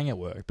fucking dying at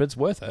work, but it's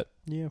worth it.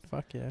 Yeah,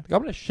 fuck yeah. Like,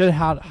 I'm gonna shit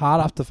hard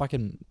after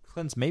fucking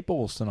cleanse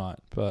meatballs tonight,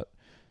 but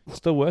it's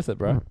still worth it,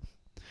 bro.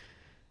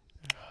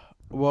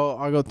 Well,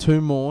 I got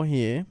two more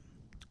here.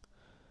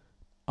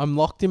 I'm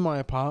locked in my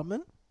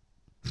apartment.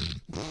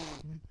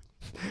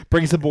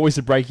 Brings the boys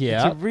to break you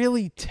out.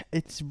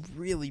 It's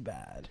really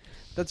bad.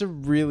 That's a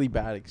really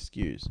bad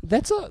excuse.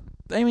 That's a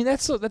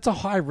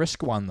high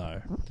risk one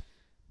though.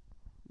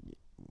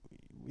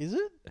 Is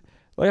it?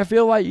 Like, I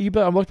feel like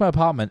I'm locked in my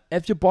apartment.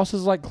 If your boss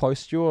is like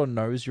close to you or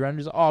knows you're around,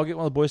 he's like, oh, I'll get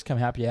one of the boys to come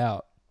help you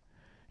out.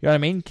 You know what I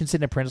mean?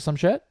 Consider a print or some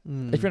shit.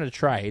 If you're in a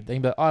trade, they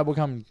can be like, oh, we'll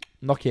come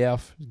knock you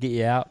off, get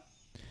you out.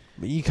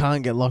 But you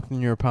can't get locked in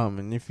your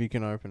apartment if you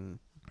can open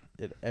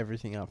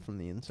everything up from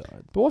the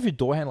inside. But what if your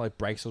door handle like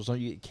breaks or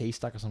something, you get a key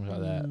stuck or something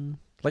like that?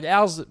 Like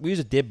ours, we use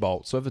a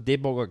deadbolt, so if a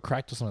deadbolt got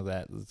cracked or something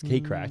like that, the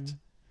key cracked.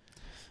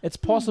 It's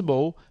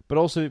possible, but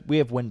also we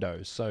have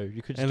windows, so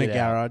you could just And get a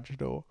out. garage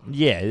door.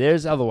 Yeah,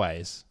 there's other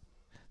ways.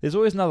 There's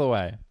always another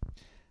way.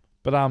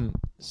 But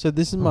So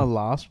this is my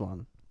last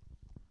one.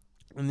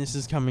 And this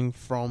is coming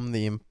from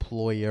the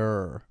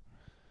employer.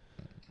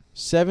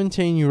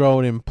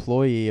 17-year-old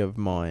employee of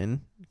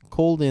mine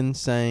called in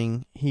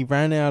saying he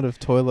ran out of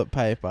toilet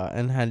paper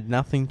and had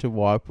nothing to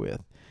wipe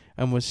with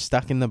and was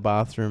stuck in the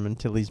bathroom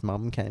until his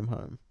mum came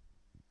home.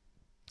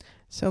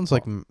 Sounds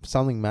like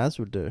something Maz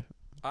would do.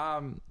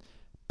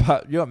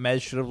 but you know what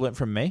Maz should have learnt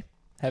from me?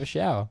 Have a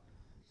shower.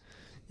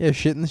 Yeah,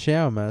 shit in the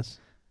shower, Maz.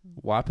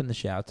 Wipe in the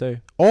shower too.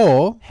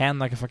 Or, Hand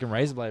like a fucking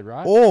razor blade,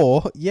 right?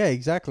 yeah,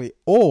 exactly.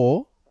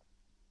 Or,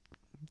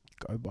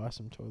 go buy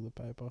some toilet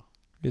paper.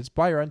 It's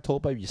buy your own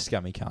toilet paper, you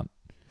scummy cunt.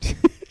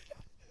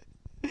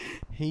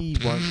 He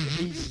won't.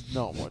 He's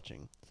not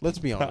watching. Let's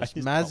be honest.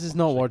 He's Maz not is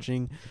not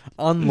watching.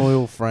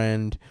 Unloyal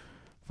friend.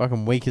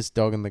 Fucking weakest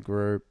dog in the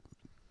group.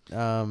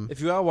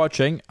 If you are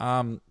watching,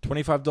 $25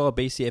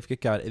 BCF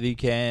gift card if you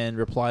can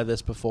reply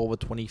this before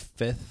the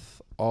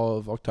 25th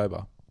of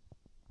October.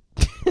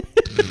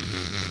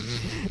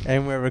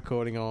 And we're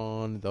recording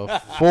on the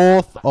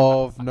 4th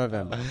of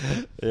November.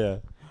 Yeah.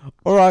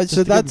 All right,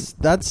 so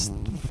that's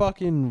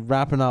fucking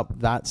wrapping up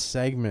that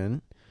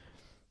segment.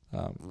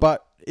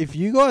 But if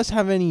you guys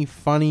have any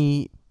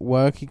funny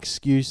work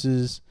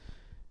excuses,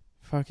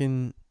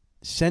 fucking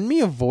send me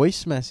a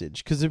voice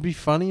message because it'd be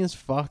funny as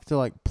fuck to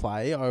like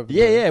play over.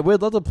 Yeah, we'd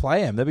love to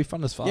play him. That'd be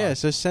fun as fuck. Yeah,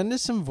 so send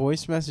us some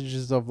voice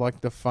messages of like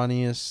the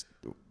funniest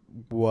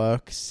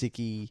work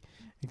sicky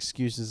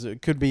excuses.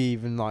 It could be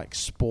even like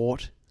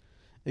sport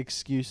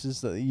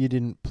excuses that you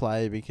didn't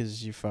play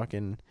because you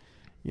fucking,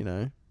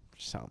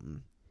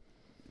 something.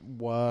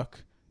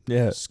 Work,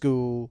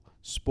 school,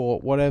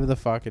 sport, whatever the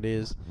fuck it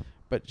is.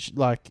 But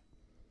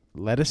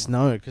let us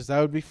know because that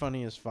would be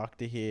funny as fuck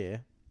to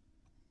hear.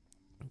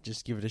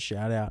 Just give it a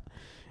shout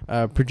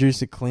out.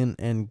 Producer Clint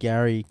and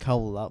Gary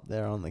cuddled up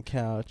there on the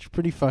couch.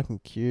 Pretty fucking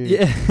cute.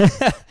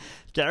 Yeah.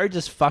 Gary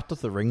just fucked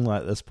with the ring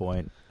light at this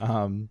point.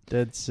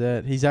 Dead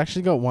set. He's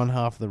actually got one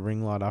half of the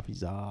ring light up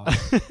his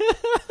ass.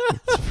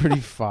 It's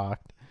pretty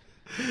fucked.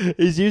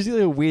 He's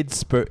usually a weird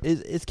spirit.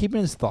 It's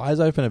keeping his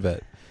thighs open a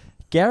bit.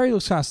 Gary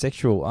looks kind of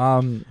sexual.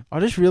 I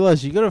just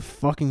realized you got a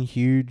fucking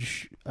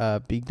huge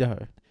big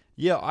toe.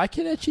 Yeah, I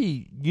can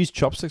actually use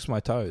chopsticks for my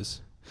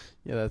toes.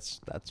 Yeah,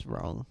 that's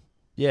wrong.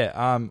 Yeah,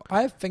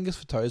 I have fingers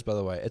for toes, by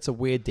the way. It's a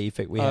weird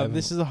defect we have.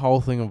 This is a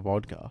whole thing of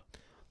vodka.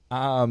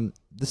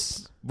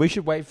 We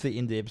should wait for the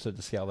end of the episode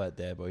to scale that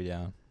there boy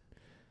down.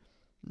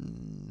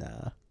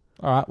 Nah.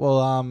 All right.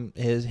 Well,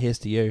 here's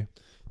to you.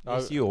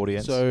 Here's to you,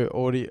 audience. So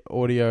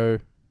audio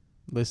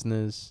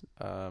listeners.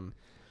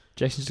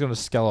 Jason's gonna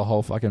scale a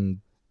whole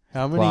fucking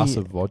how many glass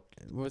of vodka.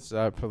 What's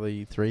that?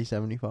 Probably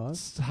 $3.75.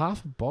 It's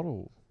half a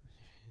bottle.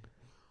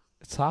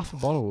 It's half a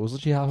bottle. It was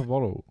literally half a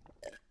bottle.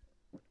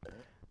 It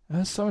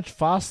was so much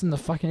faster than the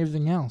fucking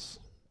everything else.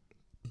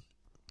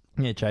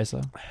 Yeah,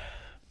 Chaser.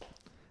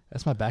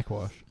 That's my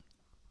backwash.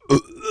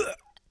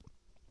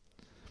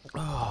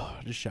 Oh,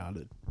 I just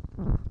shouted.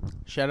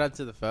 Shout out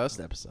to the first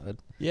episode.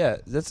 Yeah,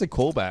 that's a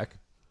callback.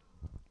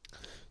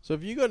 So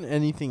have you got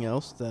anything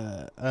else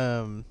that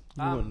you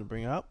wanted to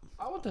bring up?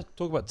 I want to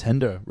talk about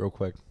Tinder real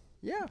quick.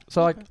 Yeah.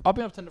 So, like, I've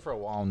been on Tinder for a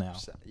while now.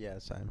 Yeah,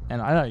 same.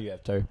 And I know you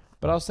have too.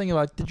 But I was thinking,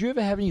 like, did you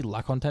ever have any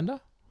luck on Tinder?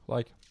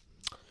 Like,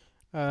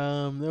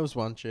 There was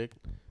one chick.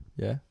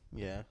 yeah.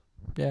 Yeah.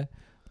 Yeah.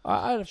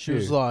 I had a She few.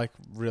 was like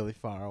really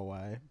far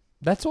away.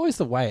 That's always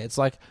the way. It's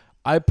like,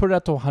 I put it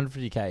out to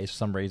 150K for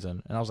some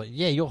reason. And I was like,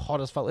 yeah, you're hot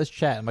as fuck. Let's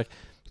chat. I'm like,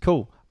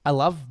 cool. I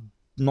love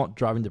not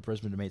driving to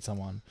Brisbane to meet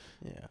someone.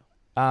 Yeah.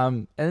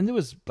 And then there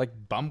was, like,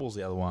 Bumble's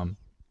the other one.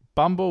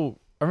 Bumble,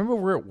 I remember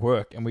we were at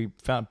work and we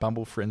found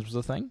Bumble Friends was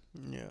a thing.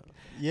 Yeah.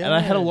 Yeah. And I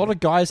had a lot of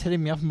guys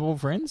hitting me up on Bumble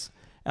Friends.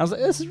 And I was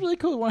like, this is really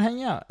cool. I want to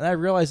hang out. And I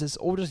realized it's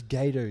all just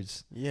gay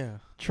dudes Yeah.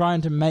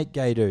 trying to make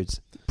gay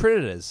dudes.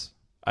 Predators,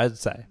 I'd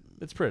say.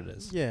 It's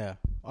predators. Yeah.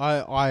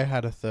 I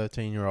had a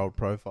 13-year-old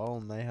profile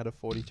and they had a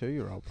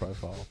 42-year-old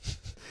profile.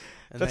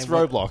 And That's they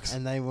want- Roblox.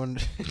 And they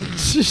wanted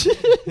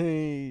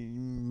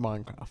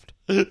Minecraft.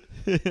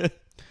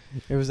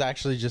 It was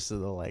actually just at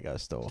the Lego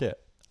store. Yeah.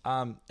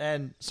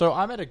 And so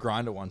I'm at a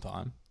grinder one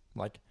time.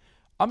 Like,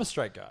 I'm a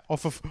straight guy. Oh,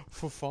 for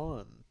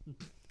fun.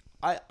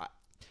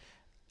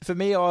 For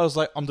me, I was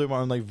like, I'm doing my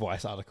own like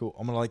Vice article.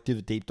 I'm gonna like do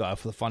the deep dive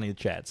for the funny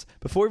chats.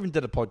 Before I even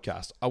did a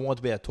podcast, I wanted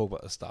to be able to talk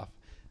about this stuff.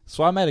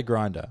 So I made a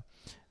grinder,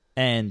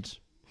 and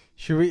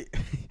Should we?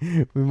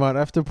 We might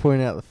have to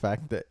point out the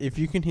fact that if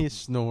you can hear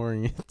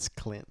snoring, it's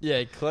Clint.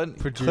 yeah, Clint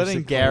Producer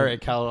and Garrett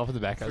Clint. colored off in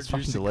the background. It's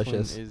fucking Producer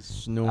delicious. Clint is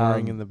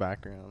snoring Um, in the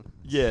background.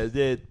 Yeah,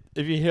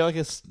 if you hear like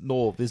a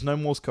snore, there's no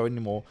Morse code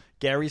anymore.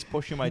 Gary's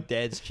pushing my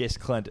dad's chest,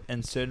 Clint,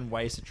 in certain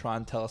ways to try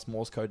and tell us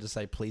Morse code to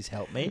say, please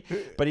help me.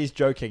 But he's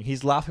joking.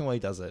 He's laughing while he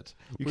does it.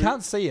 You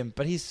can't see him,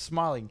 but he's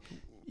smiling.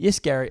 Yes,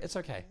 Gary, it's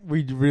okay.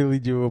 We really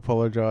do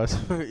apologize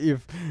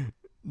if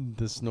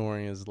the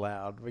snoring is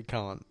loud. We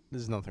can't.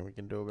 There's nothing we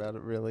can do about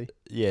it, really.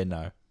 Yeah,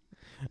 no.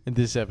 And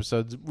this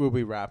episode will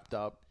be wrapped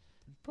up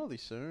probably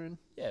soon.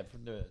 Yeah,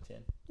 from doing it at 10.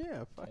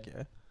 Yeah, fuck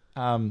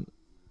yeah.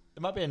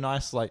 It might be a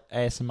nice like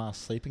ASMR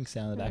sleeping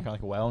sound in the background,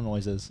 like whale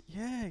noises.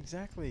 Yeah,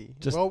 exactly.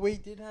 Just- well, we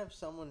did have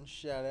someone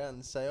shout out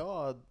and say,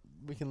 "Oh,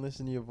 we can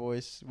listen to your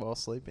voice while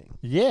sleeping."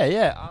 Yeah,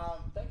 yeah.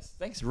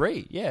 Thanks,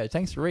 Ree. Yeah,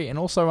 thanks, Ree. And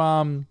also,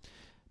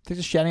 thanks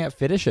for shouting out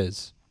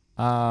fetishes.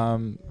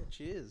 Yeah,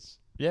 cheers.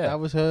 Yeah, That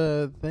was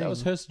her thing. that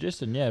was her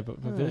suggestion. Yeah,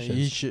 but for Oh,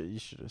 fetishes. you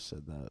should have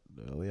said that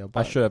earlier. I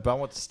But should have, but I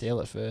want to steal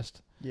it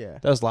first. Yeah.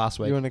 That was last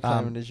week. You want to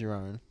claim it as your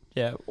own?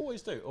 Yeah,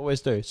 always do,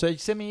 always do. So you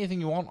send me anything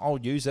you want, I'll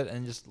use it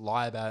and just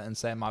lie about it and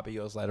say it might be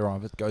yours later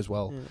on if it goes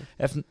well.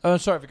 Yeah. If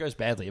it goes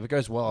badly. If it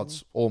goes well,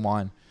 it's all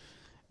mine.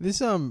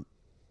 This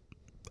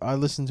I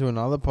listened to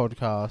another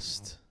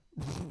podcast.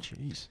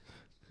 Jeez.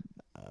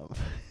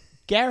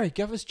 Gary,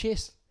 go for his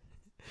chest.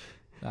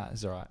 Nah,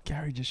 it's all right.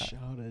 Gary just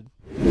shouted.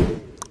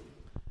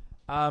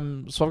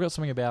 So I've got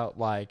something about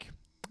like,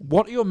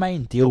 what are your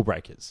main deal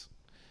breakers?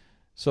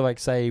 So like,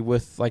 say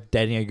with like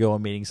dating a girl or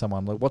meeting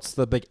someone, like what's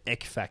the big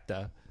ick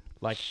factor?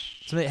 Like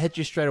something that hits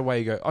you straight away.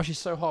 You go, oh, she's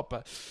so hot,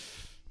 but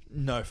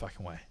no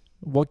fucking way.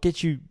 What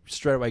gets you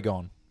straight away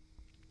gone?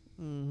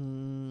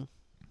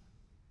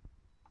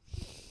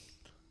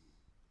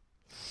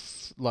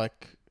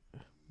 Like,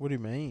 what do you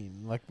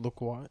mean? Like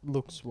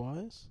looks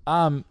wise?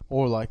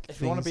 Or like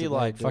If you want to things be that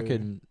like they do?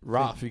 fucking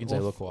rough, you can say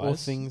look or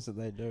wise. things that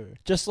they do.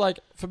 Just like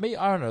for me,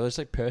 I don't know. There's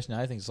like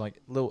personality things, like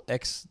little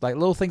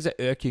little things that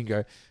irk you and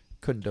go,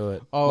 couldn't do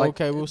it. Oh, like,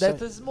 okay, we'll say-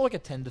 this is more like a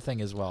Tinder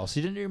thing as well. So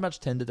you didn't do much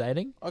Tinder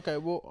dating. Okay,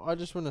 well, I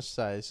just want to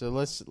say, so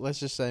let's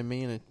just say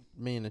me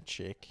and a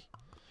chick.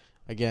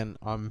 Again,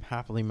 I'm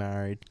happily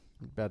married,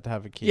 about to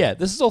have a kid. Yeah,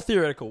 this is all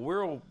theoretical.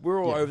 We're all Yeah.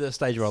 over the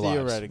stage of our lives.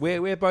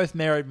 Theoretical. We're both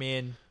married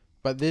men.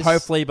 But this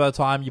Hopefully, by the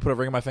time you put a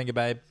ring on my finger,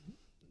 babe,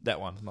 that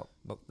one, not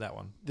that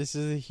one. this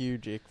is a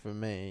huge ick for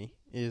me.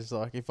 Is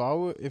like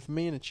if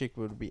me and a chick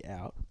would be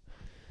out,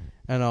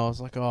 and I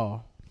was like,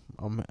 oh,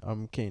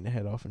 I'm keen to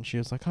head off, and she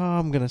was like, oh,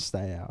 I'm gonna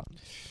stay out.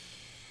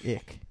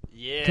 Ick.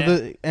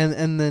 Yeah.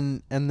 And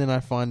then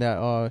I find out,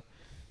 oh,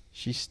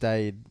 she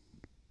stayed,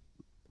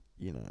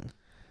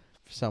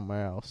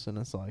 somewhere else, and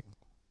it's like,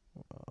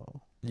 oh.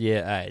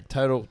 Yeah, hey,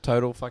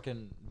 total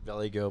fucking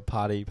valley girl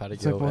party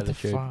It's girl like, what the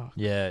attitude. fuck?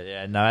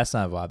 Yeah, no, that's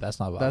not a vibe. That's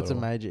not a vibe. That's at a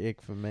all. major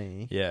ick for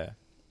me. Yeah.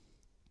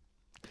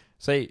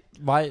 See,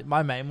 my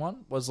main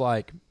one was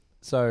like,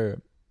 so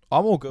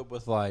I'm all good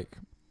with like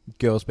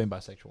girls being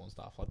bisexual and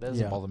stuff. Like that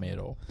doesn't Yeah. bother me at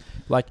all.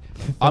 Like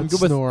I'm good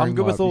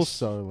with all.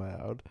 so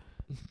loud.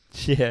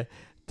 Yeah,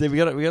 dude, we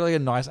got like a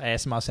nice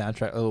ASMR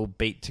soundtrack, a little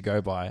beat to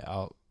go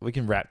by. We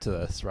can rap to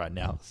this right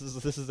now.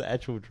 This is the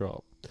actual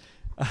drop.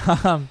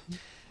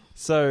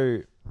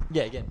 So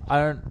yeah, again, I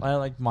don't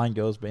like mind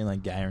girls being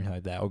like gay or anything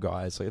like that, or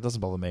guys. Like it doesn't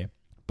bother me.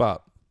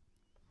 But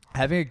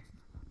having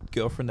a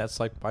girlfriend that's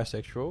like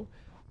bisexual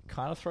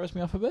kind of throws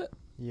me off a bit.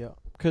 Yeah.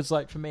 Because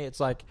like for me, it's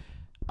like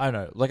I don't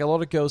know. Like a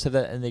lot of girls have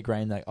that in their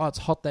brain. Like, oh, it's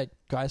hot that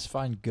guys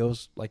find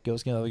girls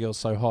getting other girls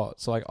so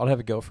hot. So like, I'd have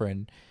a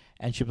girlfriend,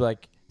 and she'd be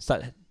like,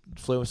 start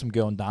flirting with some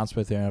girl and dance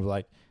with her, and I'd be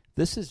like,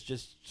 this is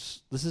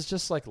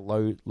just like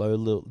low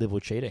level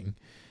cheating.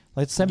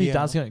 Like it's somebody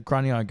dancing,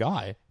 grinding on a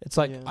guy. It's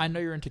like I know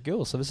you're into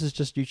girls, so this is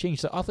just you cheating.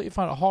 So I thought you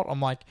find it hot.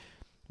 I'm like,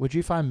 would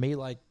you find me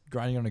like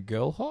grinding on a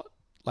girl hot?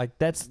 Like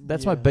that's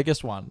my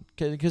biggest one,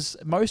 because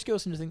most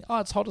girls seem to think, oh,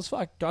 it's hot as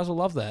fuck. Guys will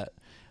love that.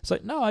 It's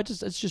like no, it's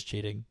just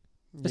cheating.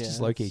 It's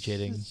just low key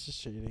cheating. It's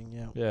just cheating.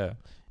 Yeah. Yeah.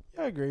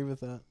 Yeah, I agree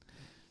with that.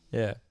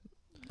 Yeah.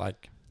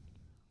 Like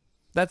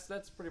that's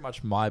pretty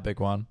much my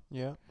big one.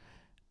 Yeah.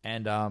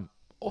 And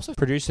also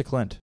producer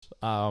Clint.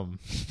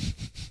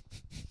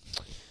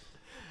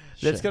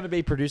 That's going to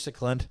be producer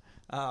Clint.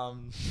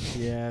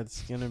 Yeah,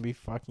 it's going to be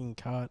fucking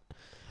cut.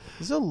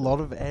 There's a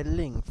lot of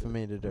editing for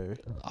me to do.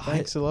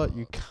 Thanks a lot,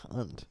 you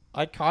cunt.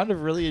 I kind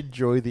of really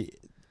enjoy the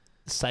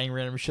saying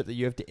random shit that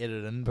you have to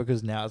edit in,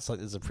 because now it's like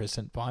there's a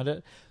precedent behind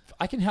it.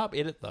 I can help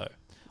edit though.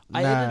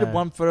 I edited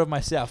one photo of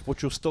myself,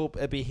 which will still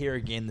be here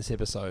again this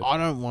episode. I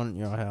don't want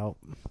your help.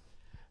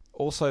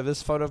 Also,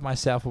 this photo of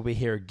myself will be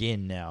here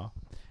again now.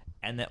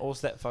 And that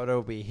photo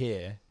will be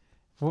here.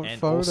 What and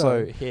photo?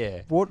 Also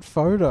here. What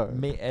photo?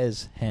 Me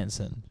as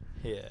Hanson.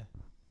 Here.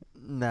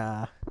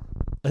 Nah.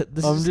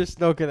 I'm just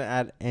not going to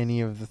add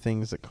any of the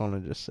things that Connor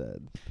just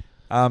said.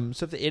 So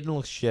if the editing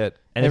looks shit,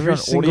 and if you're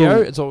on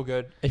audio, it's all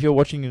good. If you're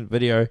watching a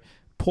video,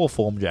 poor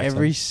form, Jackson.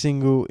 Every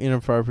single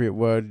inappropriate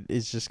word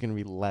is just going to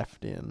be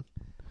left in.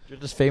 You're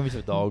just feeding me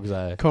to dogs,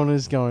 eh?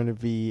 Connor's going to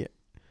be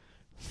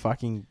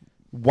fucking...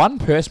 One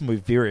person will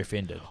be very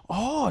offended.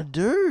 Oh,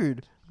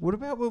 dude. What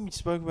about when we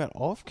spoke about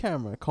off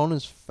camera?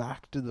 Connor's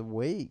fact of the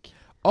week.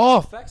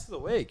 Oh, facts of the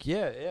week.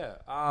 Yeah.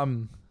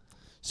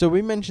 So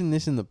we mentioned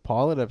this in the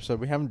pilot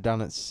episode. We haven't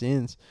done it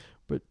since,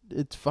 but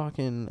it's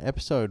fucking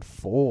episode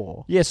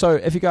 4. Yeah, so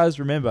if you guys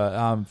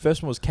remember,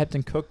 first one was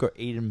Captain Cook got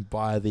eaten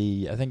by I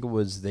think it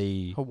was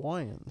the...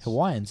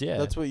 Hawaiians, yeah.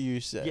 That's what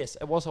you said. Yes,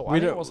 it was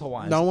Hawaiian. It was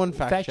Hawaiians. No one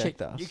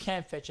fact-checked us. You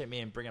can fact-check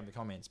me and bring up the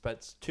comments, but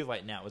it's too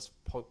late now. It was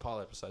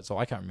pilot episode, so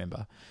I can't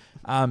remember.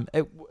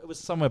 It was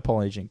somewhere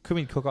Polynesian. Could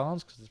be Cook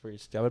Islands, because it's pretty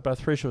discovered, but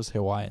I'm pretty sure it was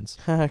Hawaiians.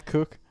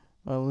 Cook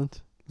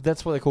Island.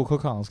 That's why they call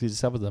Cook Islands, because he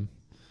discovered them.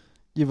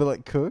 You ever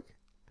like Cook?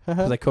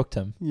 Because they cooked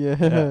him. Yeah.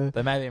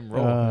 They made him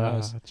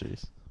raw.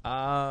 Jeez. What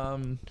are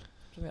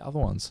the other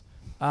ones?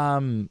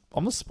 On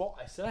the spot,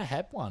 I said I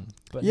had one,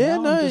 but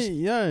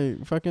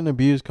fucking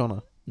abuse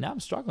Connor. Now I'm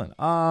struggling.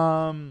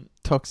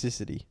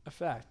 Toxicity. A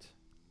fact.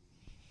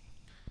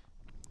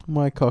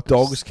 My cock.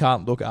 Dogs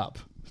can't look up.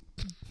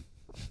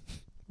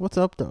 What's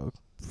up, dog?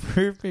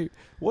 Prove me.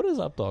 What is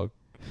up, dog?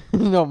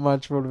 Not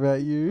much. What about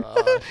you?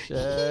 Oh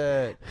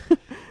shit!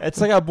 It's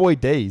like our boy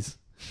Deez.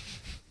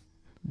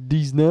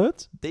 Deez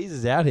nuts. Deez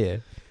is out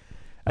here.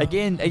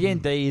 Again,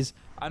 Deez.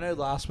 I know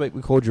last week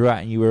we called you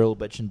out and you were a little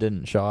bitch and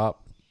didn't show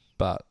up,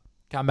 but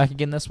come back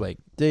again this week.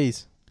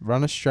 Deez,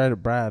 run us straight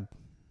at Brad.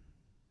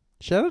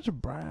 Shout out to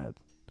Brad.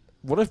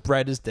 What if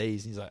Brad is Deez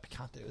and he's like, I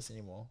can't do this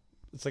anymore?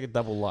 It's like a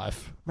double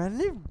life. Man,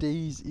 if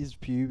Deez is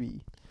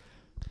Puby.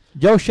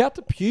 Yo, shout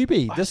to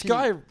Puby. This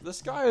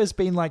guy has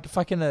been like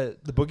fucking the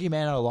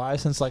boogeyman of our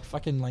lives since like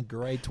fucking like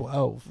grade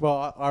 12.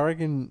 Well, I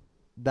reckon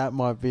that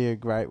might be a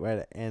great way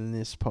to end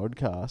this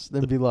podcast.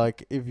 Then be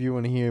like, if you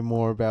want to hear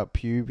more about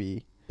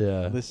Puby,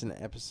 listen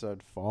to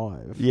episode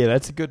 5. Yeah,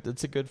 that's a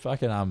good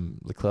fucking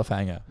the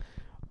cliffhanger.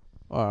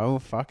 Alright, well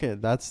fuck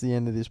it. That's the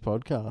end of this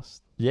podcast.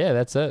 Yeah,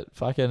 that's it.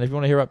 Fucking if you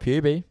want to hear about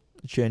Puby,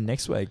 tune in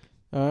next week.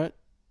 Alright.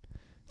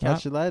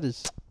 Catch you later.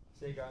 See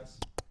you guys.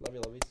 Love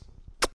you, lovies.